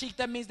left cheek,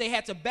 that means they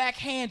had to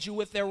backhand you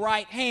with their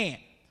right hand.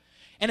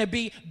 And to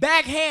be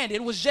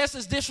backhanded was just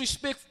as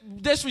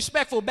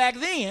disrespectful back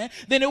then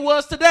than it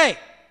was today.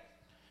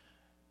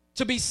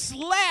 To be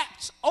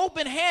slapped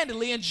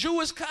open-handedly in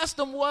Jewish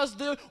custom was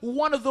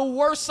one of the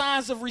worst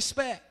signs of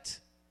respect.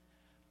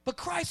 But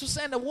Christ was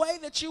saying the way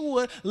that you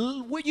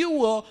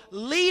will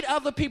lead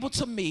other people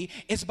to me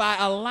is by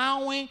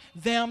allowing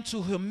them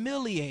to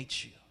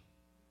humiliate you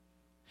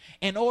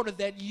in order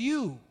that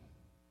you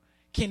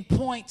can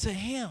point to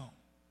him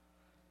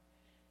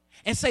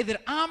and say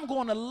that I'm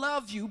going to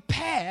love you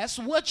past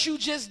what you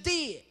just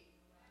did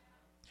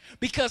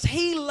because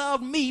he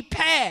loved me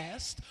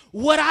past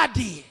what I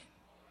did.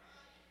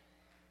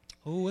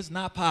 Oh, it's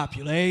not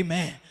popular.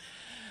 Amen.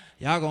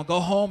 Y'all going to go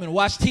home and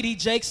watch T.D.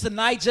 Jakes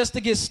tonight just to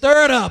get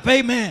stirred up.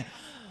 Amen.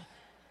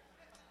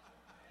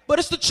 But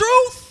it's the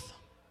truth.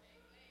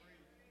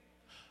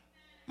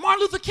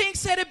 Martin Luther King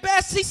said it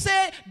best. He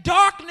said,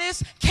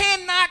 darkness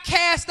cannot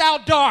cast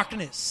out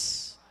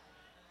darkness.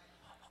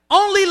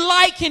 Only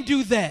light can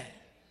do that.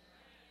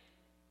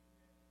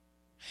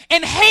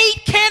 And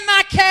hate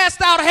cannot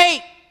cast out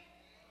hate.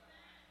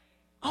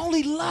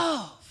 Only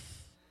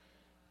love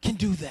can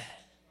do that.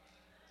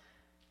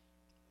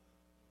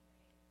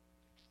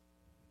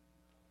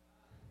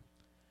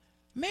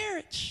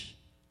 Marriage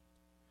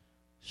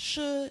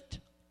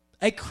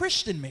a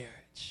Christian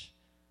marriage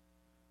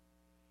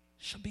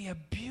should be a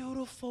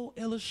beautiful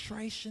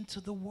illustration to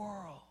the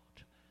world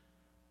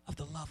of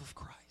the love of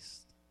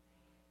Christ.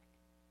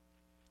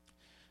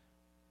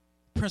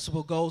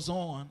 Principle goes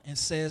on and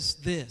says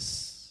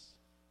this.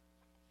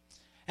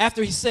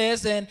 After he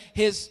says, and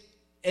his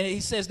And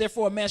he says,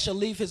 therefore a man shall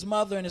leave his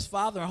mother and his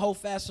father and hold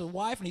fast to his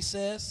wife. And he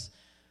says,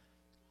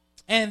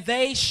 and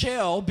they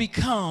shall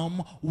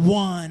become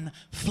one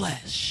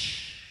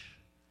flesh.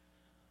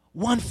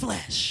 One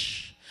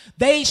flesh.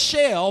 They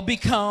shall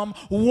become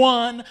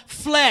one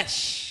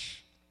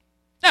flesh.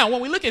 Now,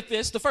 when we look at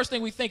this, the first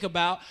thing we think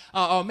about,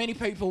 or many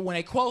people when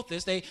they quote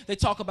this, they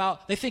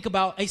think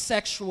about a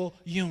sexual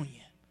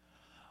union.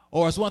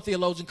 Or as one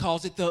theologian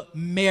calls it, the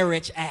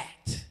marriage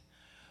act.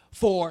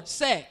 For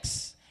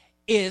sex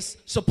is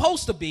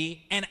supposed to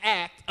be an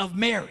act of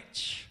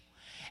marriage.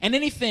 And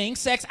anything,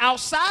 sex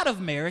outside of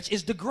marriage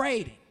is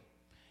degrading.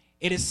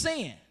 It is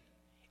sin.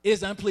 It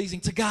is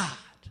unpleasing to God.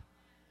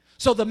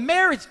 So the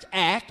marriage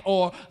act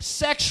or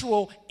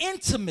sexual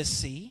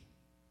intimacy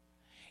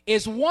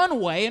is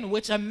one way in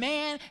which a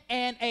man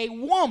and a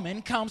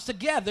woman comes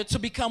together to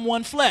become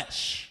one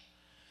flesh.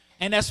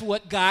 And that's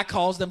what God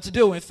calls them to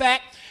do. In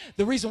fact,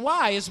 the reason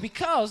why is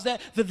because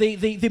that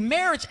the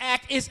marriage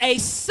act is a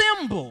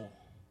symbol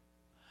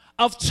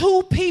of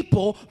two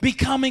people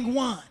becoming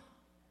one.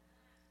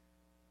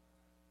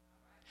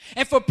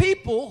 And for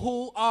people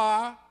who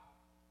are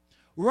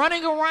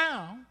running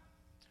around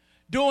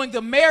doing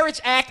the marriage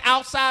act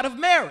outside of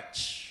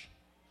marriage,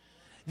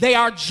 they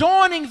are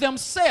joining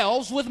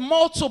themselves with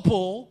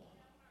multiple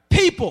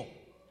people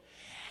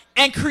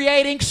and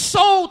creating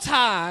soul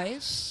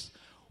ties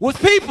with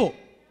people.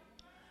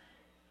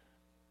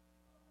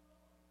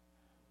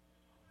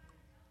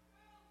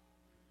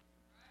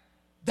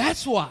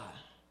 That's why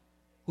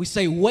we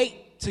say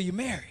wait till you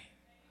marry.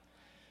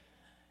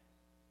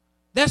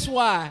 That's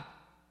why,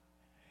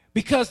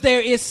 because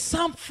there is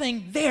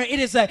something there. It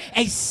is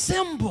a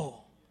symbol.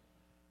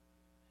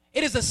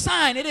 It is a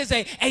sign. It is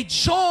a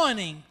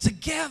joining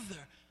together.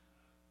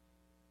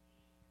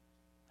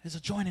 It is a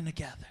joining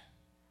together.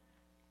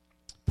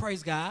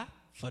 Praise God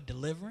for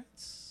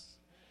deliverance.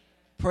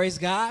 Praise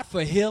God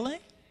for healing.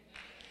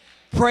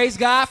 Praise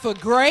God for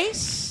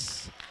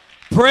grace.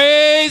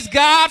 Praise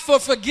God for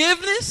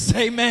forgiveness.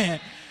 Amen.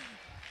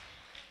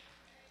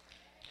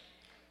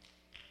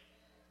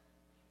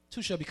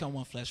 Two shall become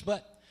one flesh.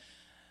 But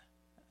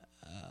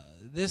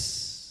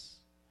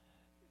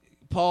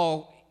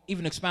Paul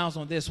even expounds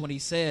on this when he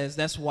says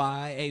that's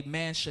why a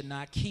man should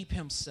not keep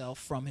himself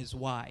from his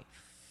wife,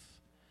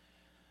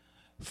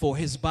 for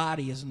his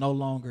body is no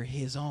longer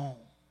his own,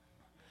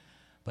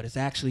 but it's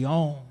actually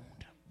owned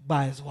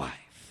by his wife.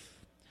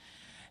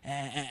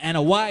 And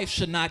a wife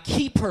should not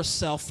keep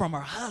herself from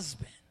her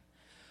husband,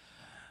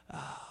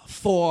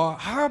 for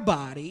her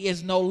body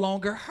is no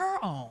longer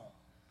her own,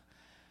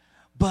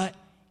 but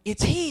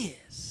it's his.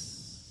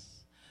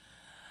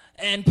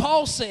 And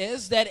Paul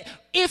says that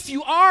if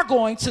you are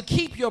going to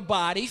keep your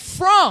body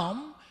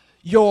from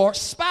your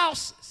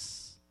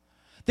spouses,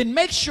 then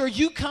make sure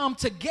you come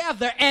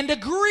together and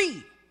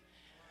agree.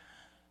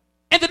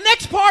 And the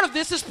next part of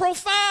this is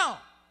profound,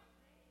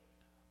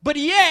 but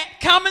yet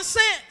common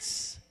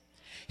sense.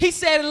 He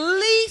said,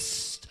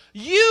 lest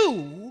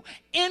you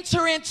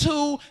enter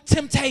into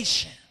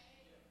temptation.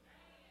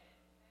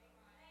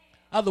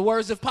 In other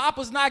words, if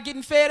Papa's not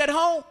getting fed at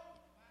home,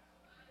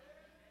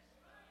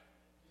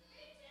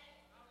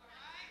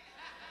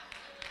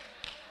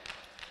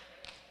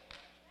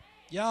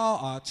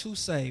 y'all are too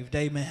saved,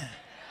 amen.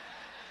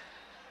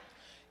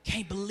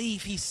 Can't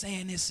believe he's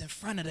saying this in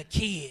front of the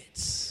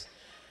kids.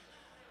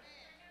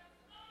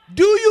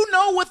 Do you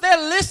know what they're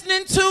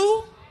listening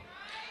to?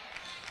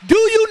 Do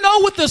you know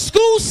what the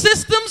school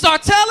systems are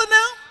telling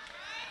them?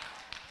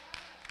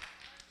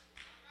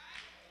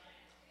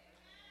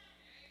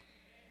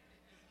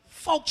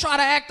 Folk try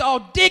to act all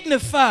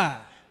dignified,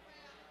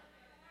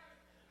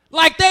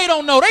 like they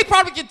don't know. They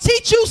probably can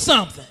teach you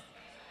something.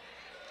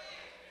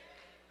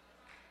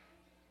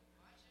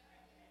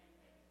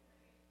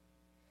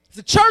 If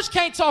the church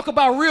can't talk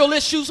about real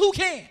issues, who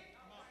can?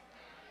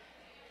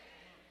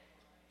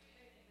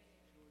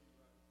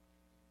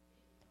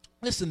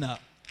 Listen up.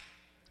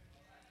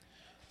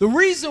 The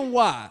reason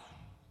why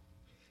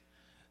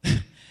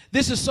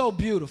this is so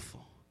beautiful,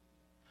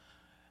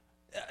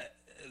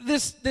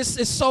 this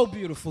is so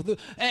beautiful,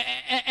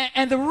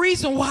 and the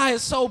reason why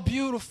it's so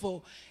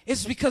beautiful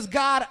is because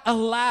God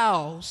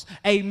allows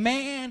a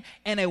man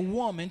and a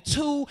woman,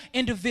 two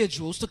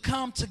individuals, to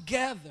come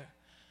together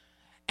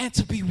and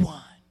to be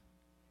one.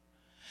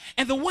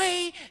 And the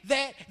way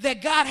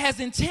that God has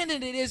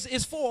intended it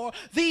is for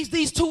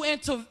these two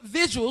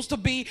individuals to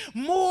be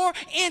more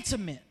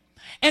intimate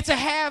and to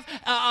have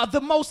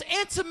the most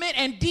intimate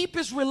and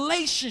deepest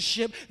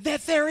relationship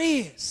that there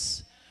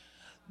is.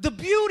 The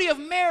beauty of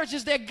marriage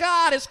is that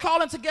God is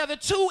calling together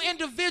two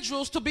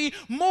individuals to be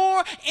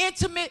more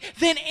intimate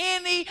than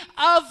any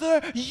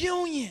other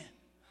union.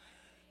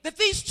 That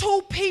these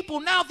two people,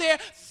 now their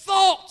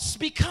thoughts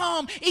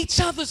become each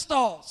other's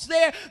thoughts.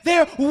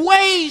 Their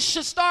ways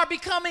should start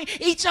becoming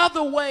each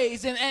other's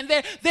ways. And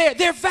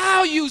their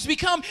values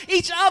become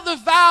each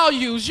other's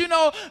values. You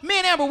know, me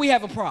and Amber, we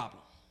have a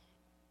problem.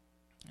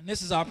 And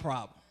this is our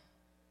problem.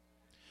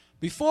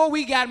 Before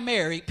we got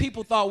married,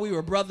 people thought we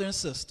were brother and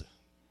sister.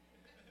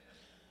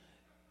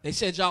 They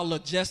said y'all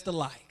look just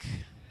alike.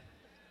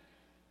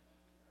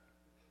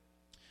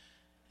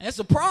 And it's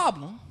a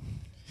problem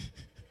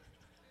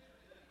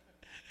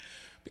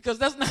because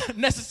that's not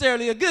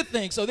necessarily a good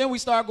thing. So then we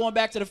start going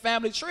back to the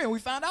family tree, and we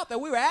found out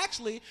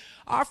that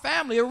our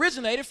family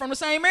originated from the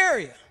same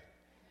area.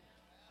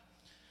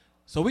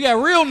 So we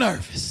got real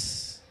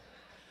nervous.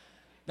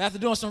 After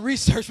doing some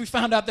research, we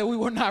found out that we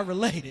were not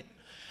related.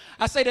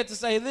 I say that to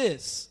say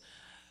this.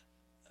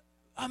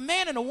 A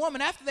man and a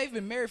woman, after they've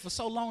been married for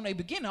so long, they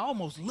begin to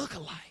almost look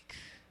alike.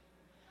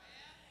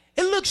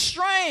 It looks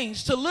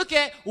strange to look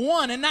at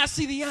one and not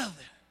see the other.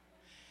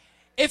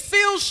 It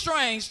feels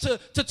strange to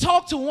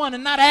talk to one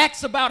and not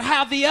ask about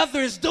how the other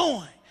is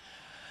doing.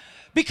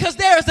 Because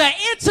there is an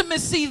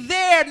intimacy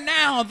there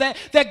now that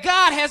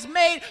God has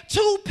made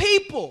two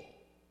people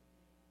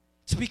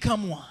to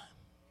become one.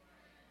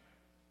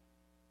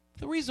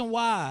 The reason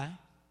why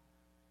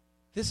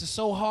this is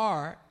so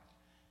hard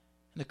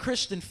in the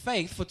Christian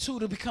faith for two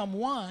to become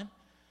one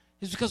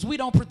is because we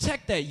don't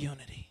protect that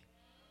unity.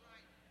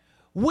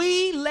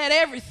 We let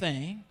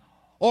everything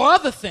or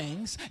other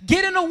things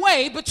get in the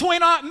way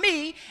between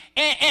me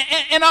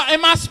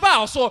and my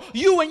spouse, or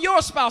you and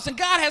your spouse. And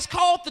God has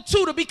called the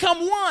two to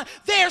become one.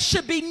 There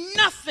should be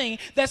nothing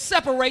that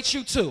separates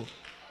you two.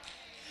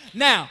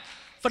 Now,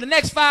 for the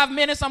next 5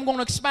 minutes, I'm going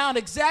to expound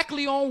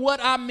exactly on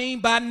what I mean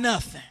by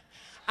nothing.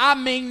 I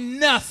mean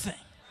nothing.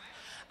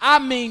 I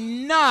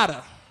mean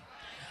nada.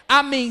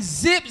 I mean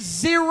zip,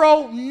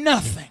 zero,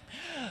 nothing.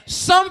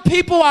 Some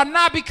people are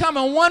not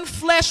becoming one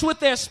flesh with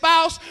their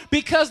spouse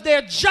because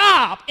their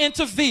job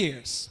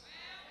interferes.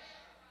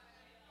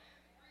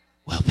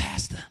 Well,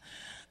 Pastor,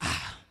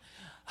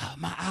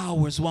 my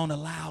hours won't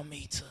allow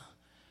me to.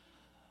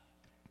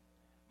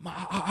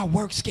 Our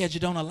work schedule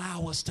don't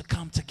allow us to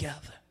come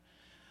together.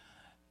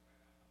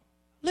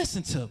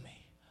 Listen to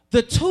me.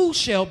 The two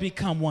shall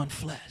become one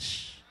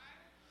flesh.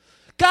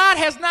 God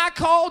has not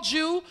called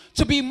you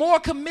to be more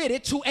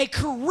committed to a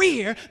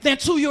career than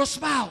to your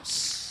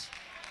spouse.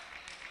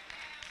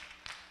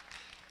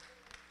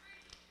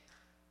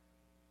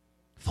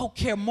 Folk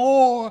care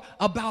more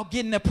about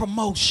getting a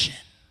promotion.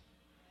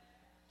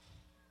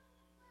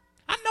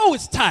 I know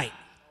it's tight,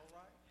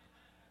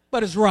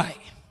 but it's right.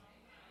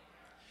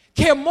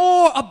 Care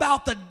more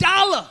about the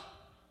dollar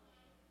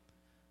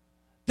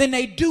than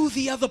they do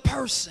the other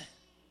person.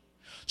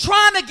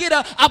 Trying to get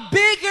a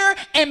bigger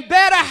and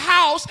better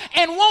house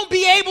and won't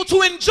be able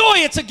to enjoy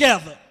it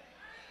together.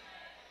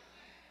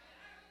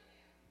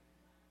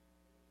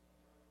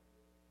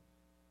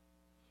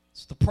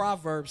 As the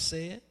proverb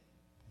said.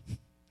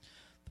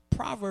 The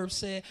proverb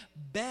said,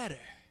 better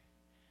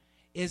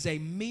is a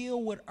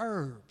meal with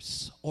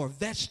herbs or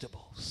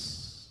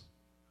vegetables,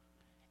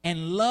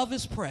 and love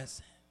is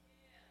present,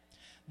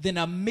 than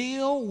a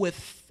meal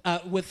with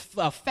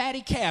a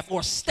fatty calf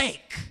or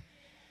steak,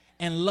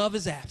 and love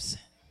is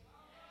absent.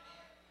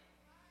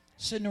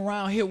 Sitting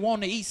around here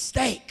wanting to eat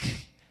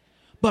steak,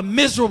 but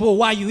miserable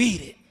while you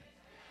eat it.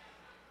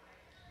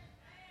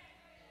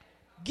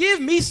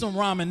 Give me some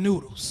ramen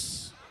noodles.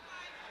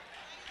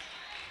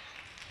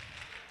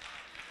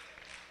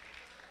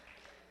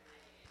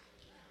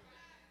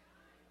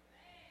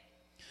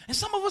 And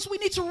some of us, we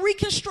need to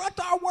reconstruct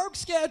our work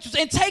schedules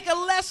and take a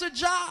lesser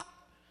job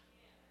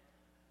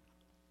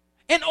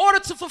in order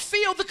to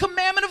fulfill the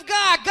commandment of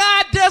God.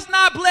 God does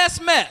not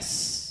bless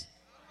mess.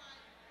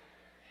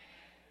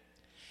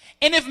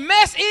 And if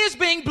mess is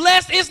being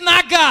blessed, it's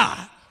not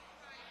God.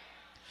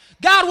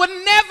 God would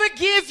never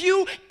give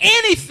you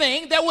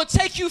anything that would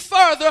take you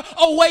further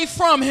away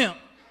from him.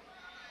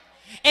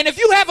 And if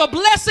you have a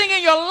blessing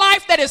in your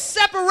life that is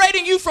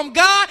separating you from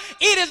God,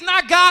 it is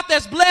not God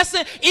that's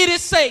blessing, it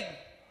is Satan.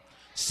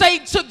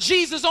 Satan took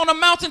Jesus on a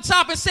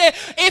mountaintop and said,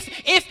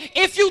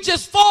 if you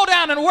just fall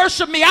down and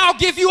worship me, I'll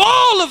give you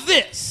all of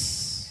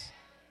this.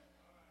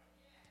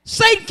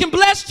 Satan can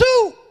bless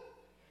too,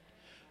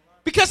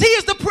 because he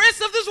is the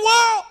prince of this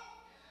world.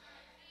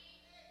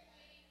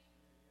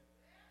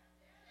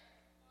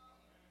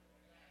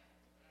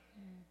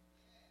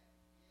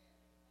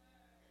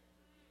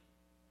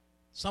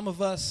 Some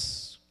of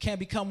us can't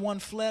become one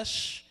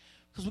flesh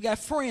because we got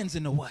friends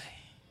in the way.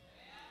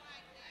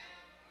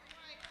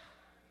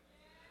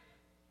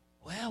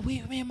 Well, me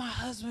and my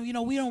husband, we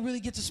don't really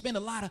get to spend a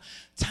lot of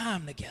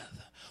time together.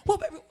 Well,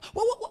 baby,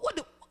 what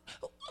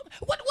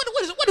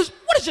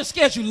does your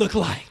schedule look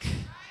like?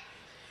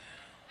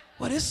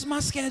 Well, this is my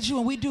schedule,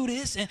 and we do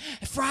this, and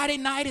Friday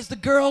night is the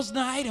girls'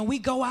 night, and we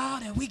go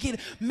out, and we get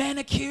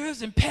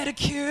manicures and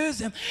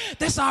pedicures, and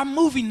that's our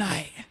movie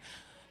night.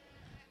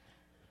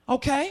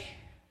 Okay?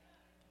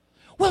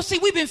 Well, see,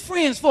 we've been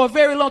friends for a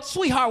very long time.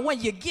 Sweetheart, when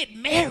you get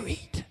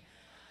married,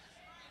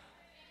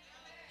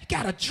 you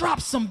got to drop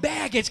some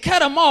baggage, cut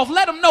them off,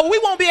 let them know we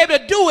won't be able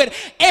to do it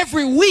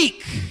every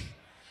week.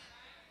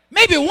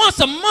 Maybe once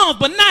a month,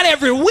 but not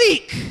every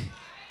week.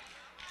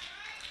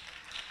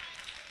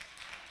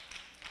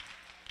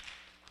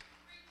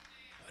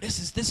 this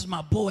is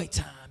my boy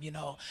time, you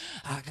know.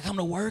 I come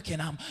to work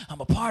and I'm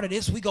a part of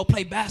this. We go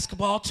play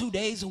basketball 2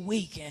 days a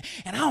week.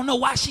 And I don't know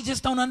why she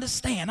just don't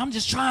understand. I'm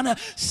just trying to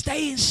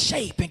stay in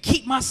shape and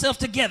keep myself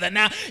together.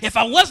 Now, if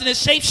I wasn't in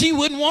shape, she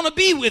wouldn't want to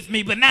be with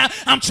me. But now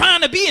I'm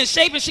trying to be in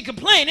shape and she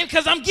complaining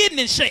because I'm getting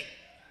in shape.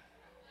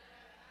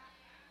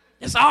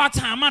 It's our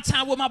time, my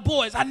time with my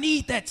boys. I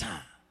need that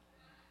time.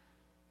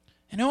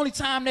 And the only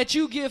time that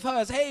you give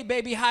her is, hey,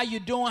 baby, how you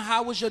doing?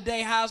 How was your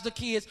day? How's the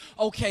kids?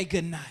 Okay,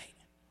 good night.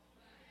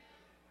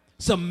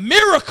 It's a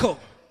miracle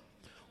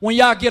when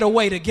y'all get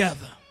away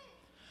together.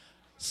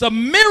 It's a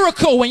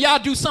miracle when y'all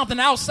do something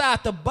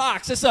outside the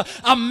box. It's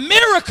a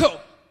miracle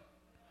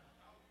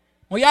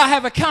when y'all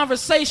have a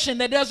conversation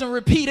that doesn't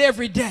repeat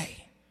every day.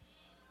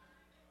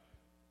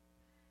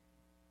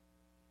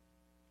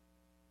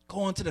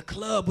 Going to the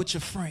club with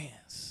your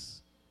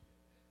friends.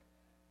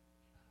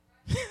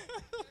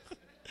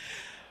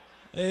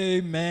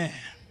 Amen.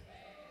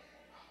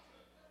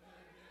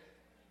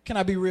 Can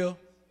I be real?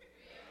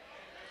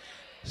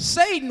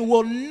 Satan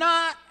will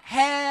not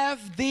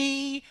have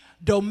the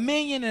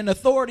dominion and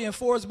authority in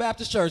Forest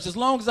Baptist Church as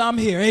long as I'm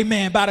here.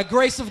 Amen. By the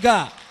grace of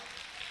God.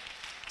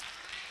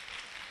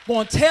 I'm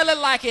going to tell it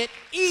like it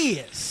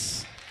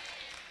is.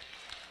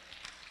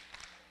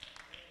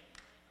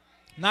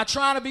 Not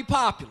trying to be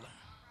popular.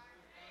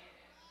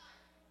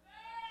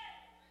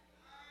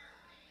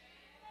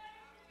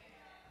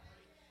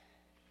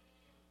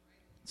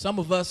 Some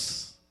of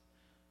us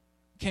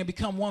can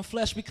become one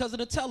flesh because of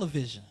the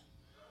television.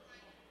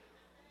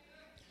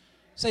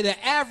 Say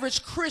the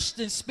average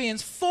Christian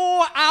spends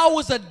 4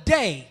 hours a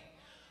day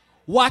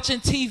watching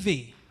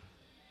TV.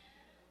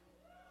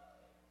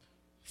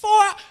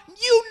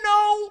 You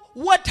know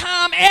what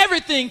time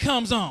everything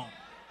comes on.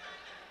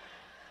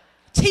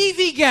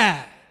 TV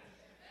Guide.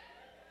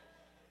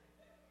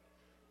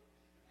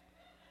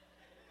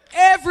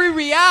 Every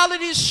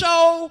reality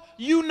show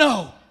you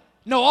know.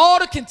 No, all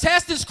the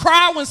contestants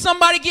cry when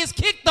somebody gets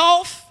kicked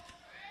off.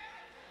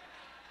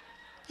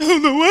 I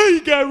don't know why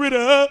you got rid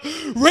of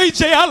her. Ray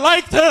J, I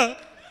liked her.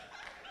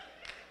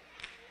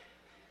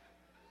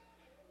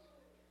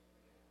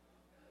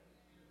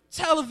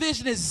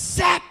 Television is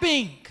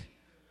zapping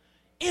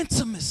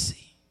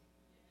intimacy.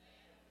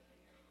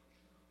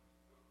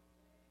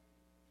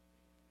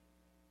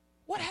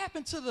 What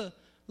happened to the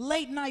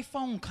late night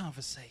phone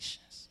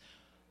conversations?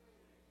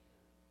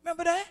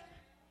 Remember that?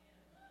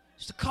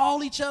 Used to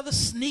call each other,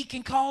 sneak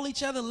and call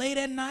each other late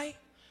at night.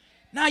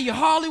 Now you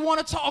hardly want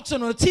to talk to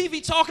them. The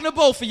TV talking to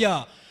both of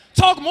y'all.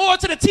 Talk more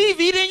to the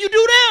TV than you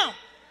do them.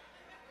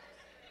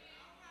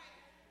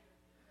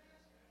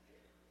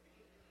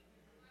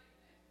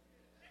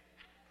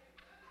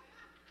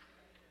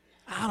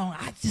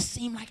 I just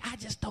seem like I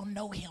just don't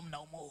know him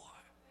no more.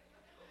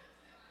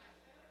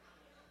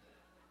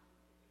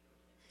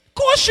 Of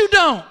course you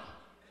don't.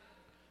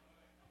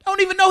 Don't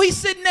even know he's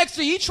sitting next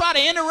to you. He try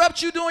to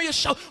interrupt you doing your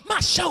show. My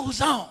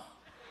show's on.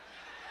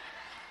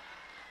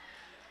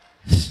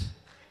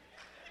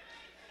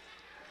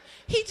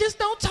 He just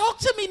don't talk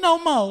to me no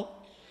more.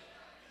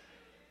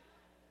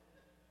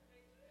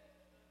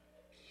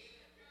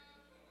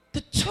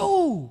 The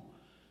two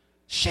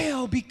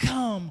shall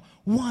become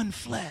one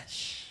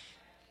flesh.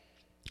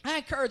 I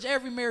encourage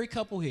every married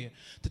couple here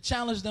to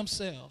challenge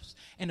themselves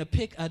and to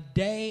pick a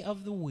day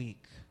of the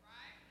week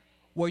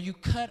where you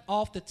cut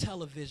off the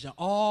television,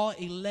 all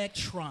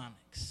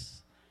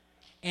electronics,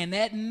 and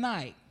at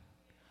night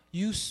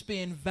you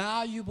spend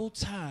valuable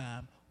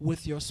time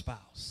with your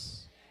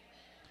spouse.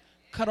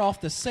 Cut off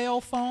the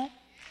cell phone,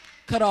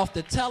 cut off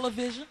the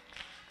television,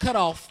 cut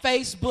off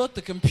Facebook,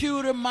 the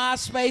computer,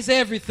 MySpace,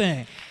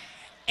 everything.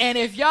 And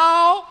if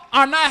y'all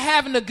are not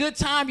having a good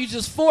time, you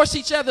just force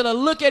each other to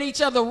look at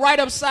each other right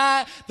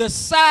upside the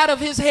side of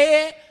his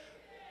head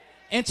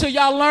until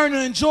y'all learn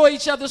to enjoy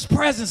each other's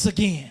presence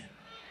again.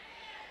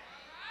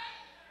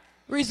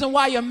 Reason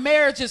why your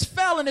marriage is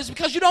failing is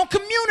because you don't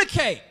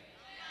communicate.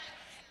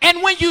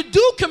 And when you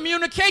do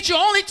communicate, you're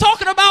only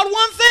talking about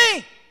one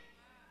thing,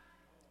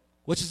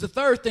 which is the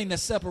third thing that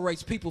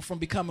separates people from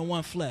becoming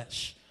one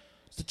flesh.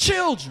 It's the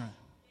children.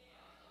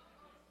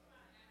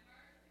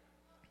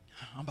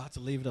 I'm about to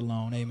leave it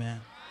alone. Amen.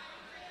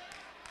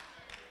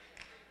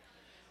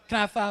 Can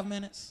I have 5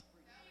 minutes?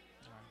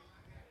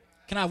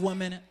 Can I have 1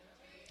 minute?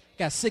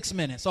 Got 6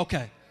 minutes.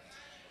 Okay.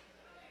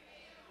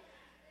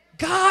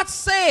 God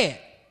said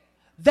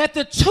that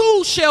the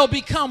two shall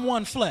become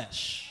one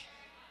flesh.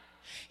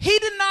 He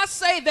did not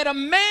say that a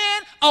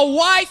man, a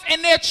wife,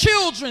 and their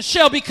children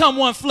shall become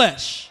one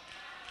flesh.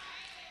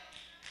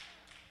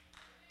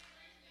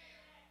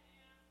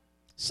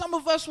 Some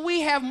of us,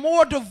 we have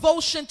more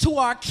devotion to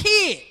our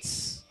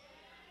kids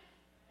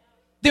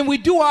than we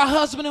do our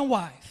husband and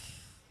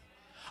wife.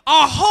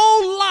 Our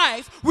whole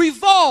life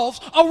revolves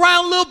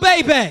around little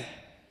baby.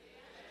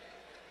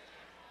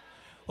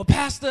 Well,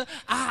 Pastor,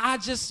 I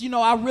just,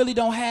 I really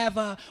don't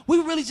have, we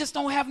really just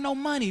don't have no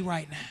money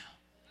right now.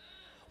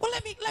 Well,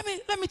 let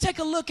me take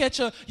a look at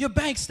your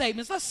bank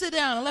statements. Let's sit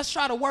down and let's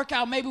try to work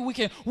out, maybe we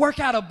can work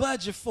out a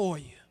budget for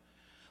you.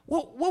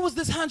 what was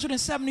this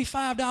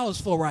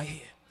 $175 for right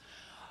here?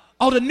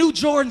 Oh, the new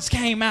Jordans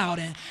came out,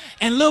 and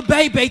Lil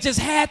Baby just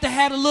had to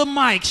have the little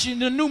mics,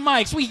 the new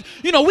mics.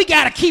 We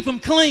got to keep them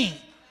clean.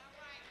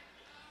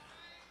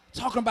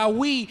 Talking about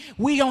we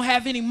don't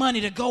have any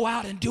money to go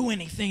out and do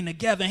anything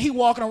together. And he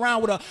walking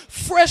around with a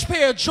fresh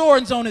pair of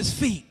Jordans on his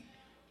feet.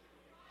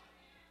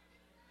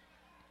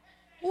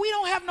 We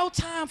don't have no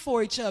time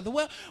for each other.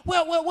 What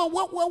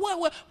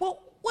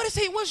is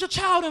he? What's your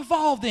child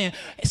involved in?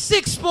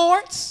 6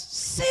 sports.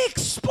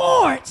 6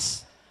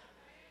 sports.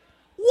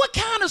 What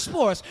kind of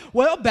sports?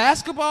 Well,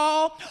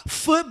 basketball,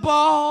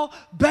 football,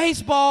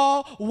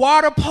 baseball,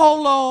 water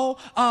polo,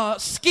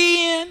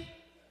 skiing.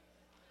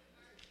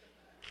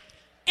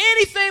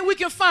 Anything we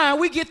can find,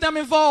 we get them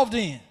involved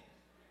in.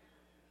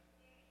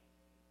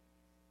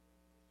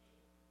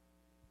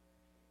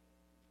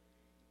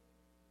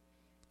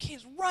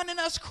 Kids running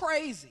us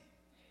crazy.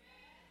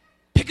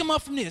 Pick them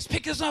up from this,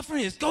 pick this up from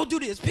this, go do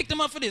this, pick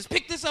them up for this,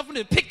 pick this up from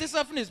this, pick this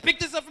up from this, pick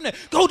this up from this,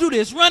 go do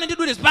this, run and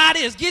do this, buy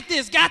this, get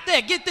this, got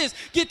that, get this,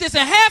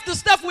 and half the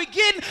stuff we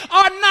getting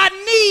are not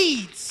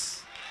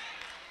needs.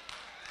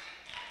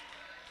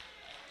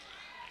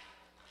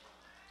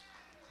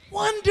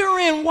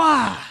 Wondering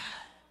why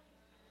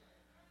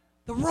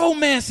the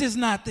romance is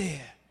not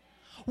there.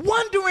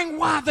 Wondering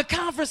why the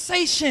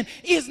conversation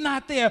is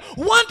not there.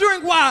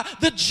 Wondering why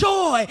the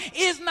joy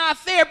is not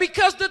there.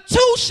 Because the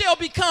two shall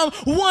become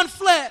one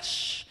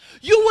flesh.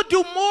 You would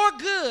do more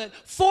good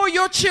for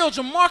your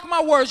children. Mark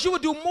my words. You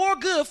would do more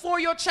good for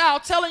your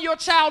child telling your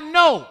child,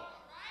 no,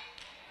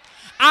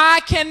 I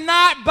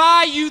cannot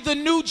buy you the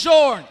new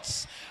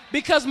Jordans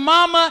because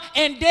mama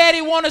and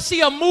daddy want to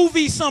see a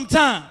movie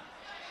sometime.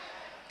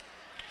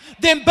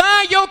 Then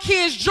buying your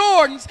kids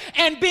Jordans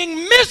and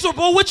being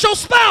miserable with your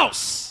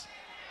spouse.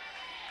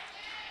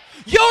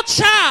 Your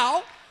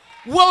child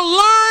will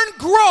learn,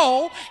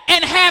 grow,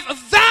 and have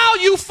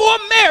value for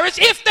marriage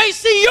if they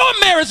see your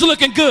marriage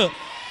looking good.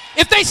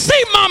 If they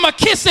see mama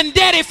kissing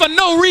daddy for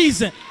no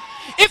reason.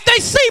 If they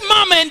see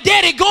mama and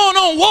daddy going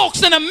on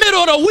walks in the middle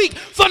of the week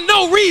for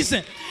no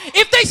reason.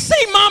 If they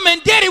see mama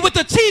and daddy with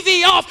the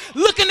TV off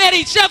looking at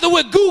each other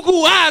with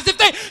goo-goo eyes. If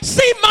they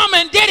see mama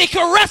and daddy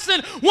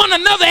caressing one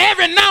another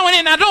every now and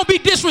then. Now don't be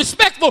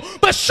disrespectful,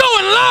 but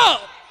showing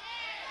love.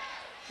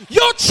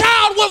 Your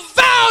child will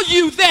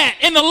value that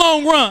in the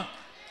long run.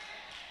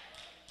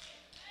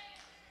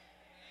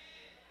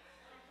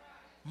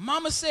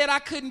 Mama said I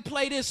couldn't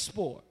play this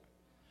sport.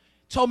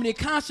 Told me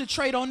to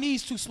concentrate on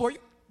these 2 sports.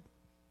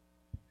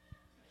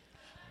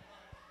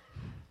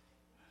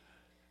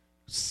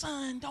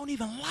 Son don't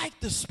even like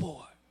the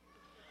sport.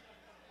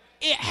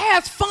 It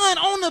has fun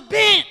on the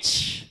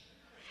bench.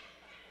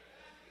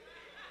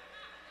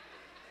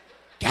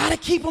 Gotta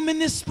keep them in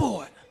this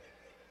sport.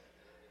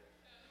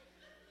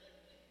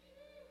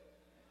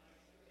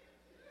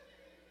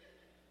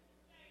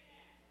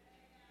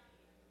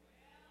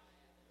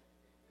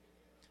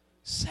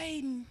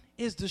 Satan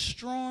is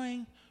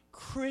destroying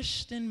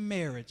Christian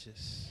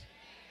marriages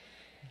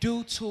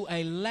due to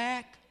a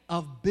lack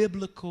of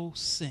biblical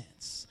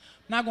sense.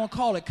 I'm not going to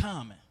call it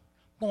common.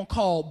 I'm going to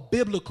call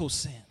biblical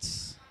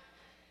sense.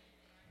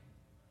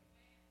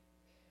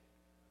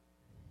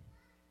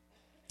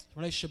 The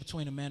relationship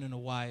between a man and a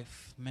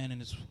wife, a man and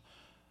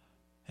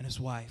his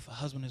wife, a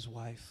husband and his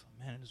wife, a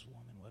man and his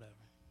woman, whatever.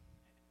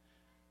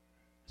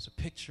 It's a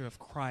picture of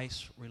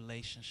Christ's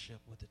relationship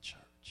with the church.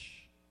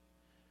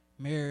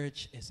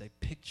 Marriage is a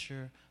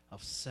picture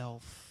of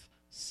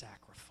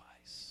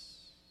self-sacrifice,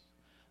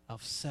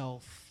 of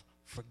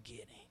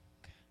self-forgetting.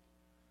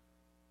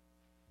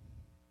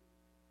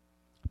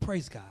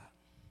 Praise God.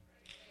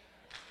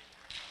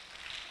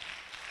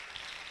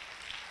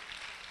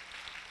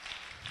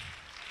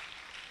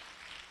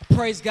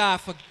 Praise God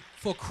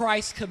for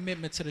Christ's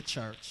commitment to the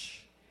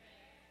church.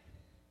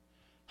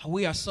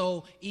 We are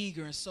so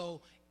eager and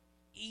so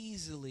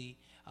easily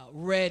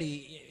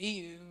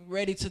ready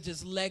to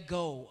just let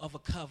go of a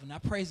covenant. I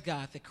praise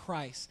God that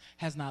Christ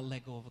has not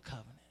let go of a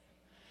covenant.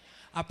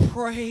 I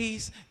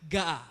praise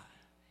God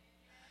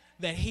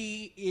that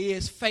he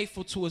is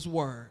faithful to his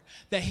word,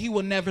 that he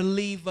will never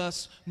leave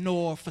us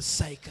nor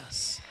forsake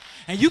us.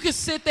 And you can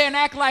sit there and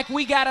act like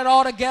we got it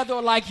all together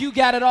or like you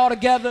got it all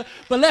together,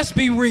 but let's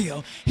be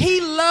real.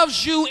 He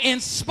loves you in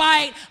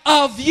spite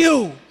of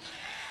you.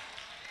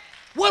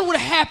 What would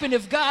happen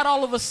if God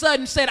all of a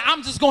sudden said,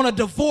 I'm just going to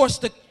divorce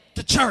the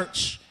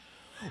church?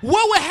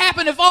 What would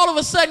happen if all of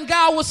a sudden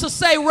God was to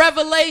say,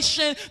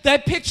 Revelation,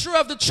 that picture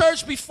of the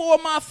church before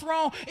my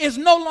throne is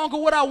no longer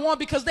what I want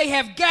because they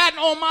have gotten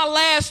on my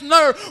last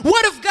nerve?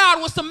 What if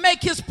God was to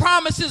make his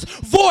promises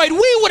void?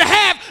 We would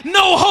have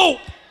no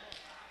hope.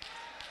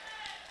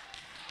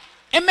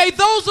 And may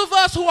those of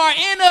us who are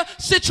in a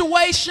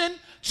situation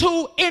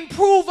to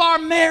improve our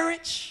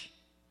marriage,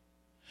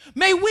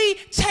 may we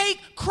take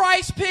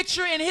Christ's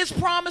picture and his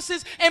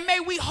promises and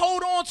may we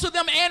hold on to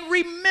them and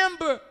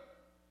remember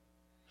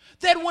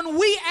that when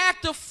we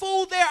act a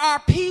fool, there are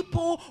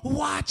people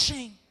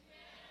watching.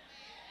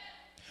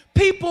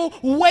 People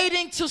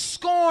waiting to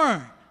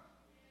scorn.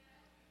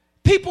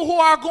 people who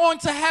are going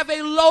to have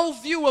a low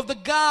view of the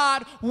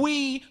God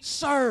we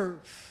serve.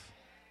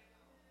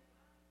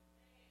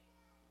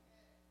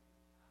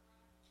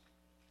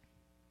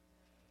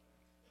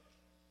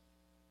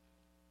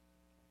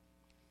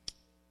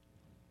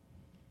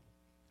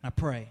 I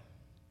pray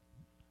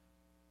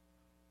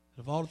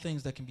that of all the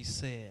things that can be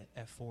said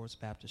at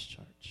Forest Baptist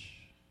Church,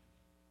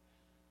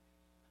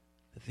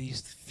 that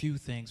these few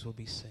things will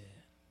be said.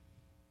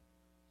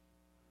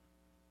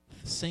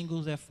 The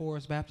singles at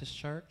Forest Baptist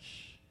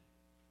Church,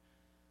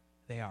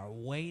 they are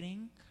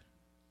waiting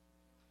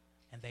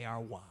and they are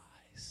wise.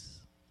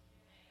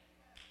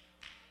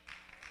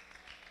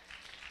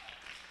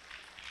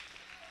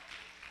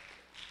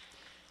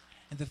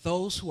 And that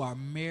those who are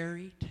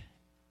married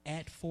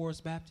at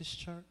Forest Baptist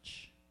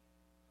Church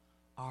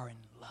are in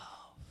love.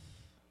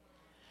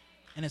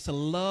 And it's a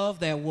love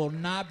that will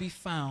not be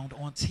found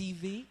on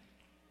TV.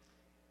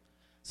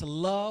 It's a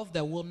love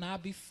that will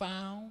not be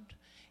found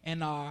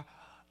in our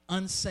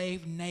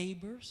unsaved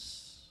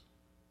neighbors.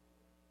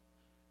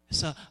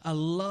 It's a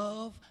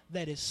love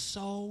that is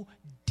so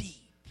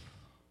deep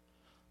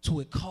to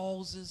it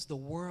causes the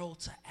world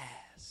to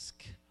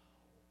ask,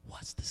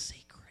 what's the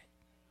secret?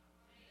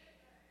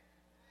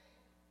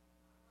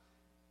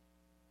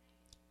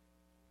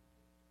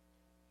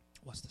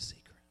 What's the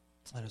secret?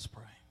 Let us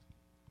pray.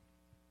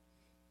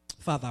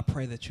 Father, I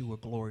pray that you were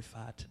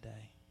glorified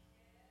today.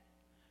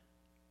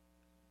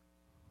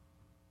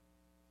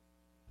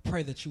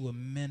 Pray that you will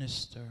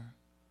minister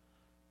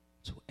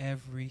to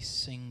every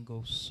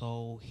single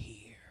soul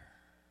here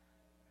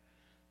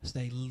as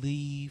they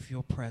leave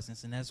your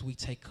presence and as we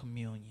take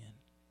communion.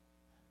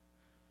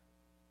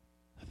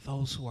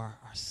 Those who are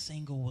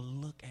single will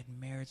look at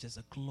marriage as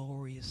a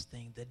glorious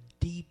thing, the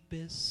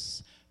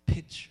deepest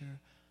picture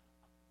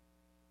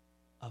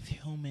of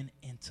human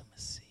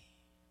intimacy.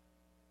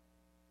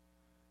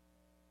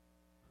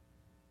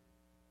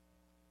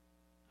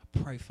 I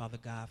pray, Father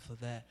God, for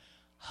that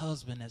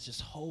husband that's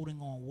just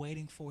holding on,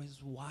 waiting for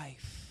his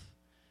wife.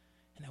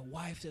 And that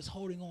wife that's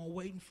holding on,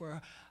 waiting for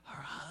her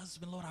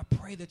husband. Lord, I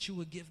pray that you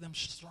would give them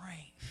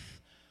strength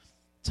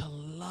to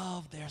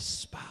love their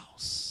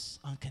spouse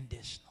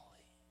unconditionally.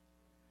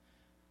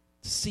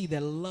 To see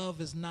that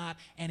love is not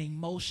an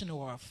emotion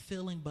or a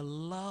feeling, but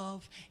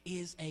love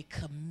is a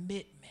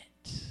commitment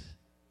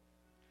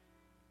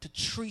to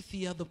treat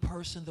the other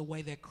person the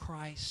way that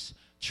Christ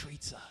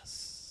treats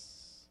us.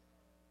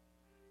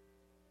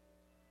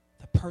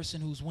 The person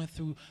who's went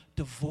through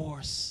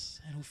divorce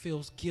and who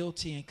feels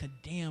guilty and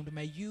condemned,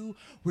 may you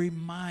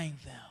remind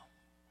them.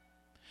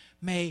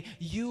 May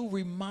you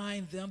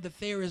remind them that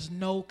there is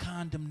no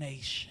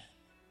condemnation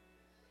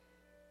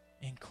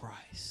in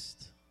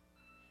Christ.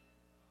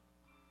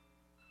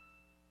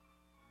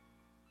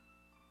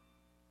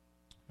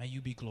 May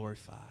you be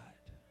glorified.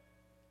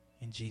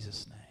 In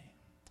Jesus'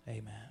 name,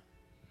 amen.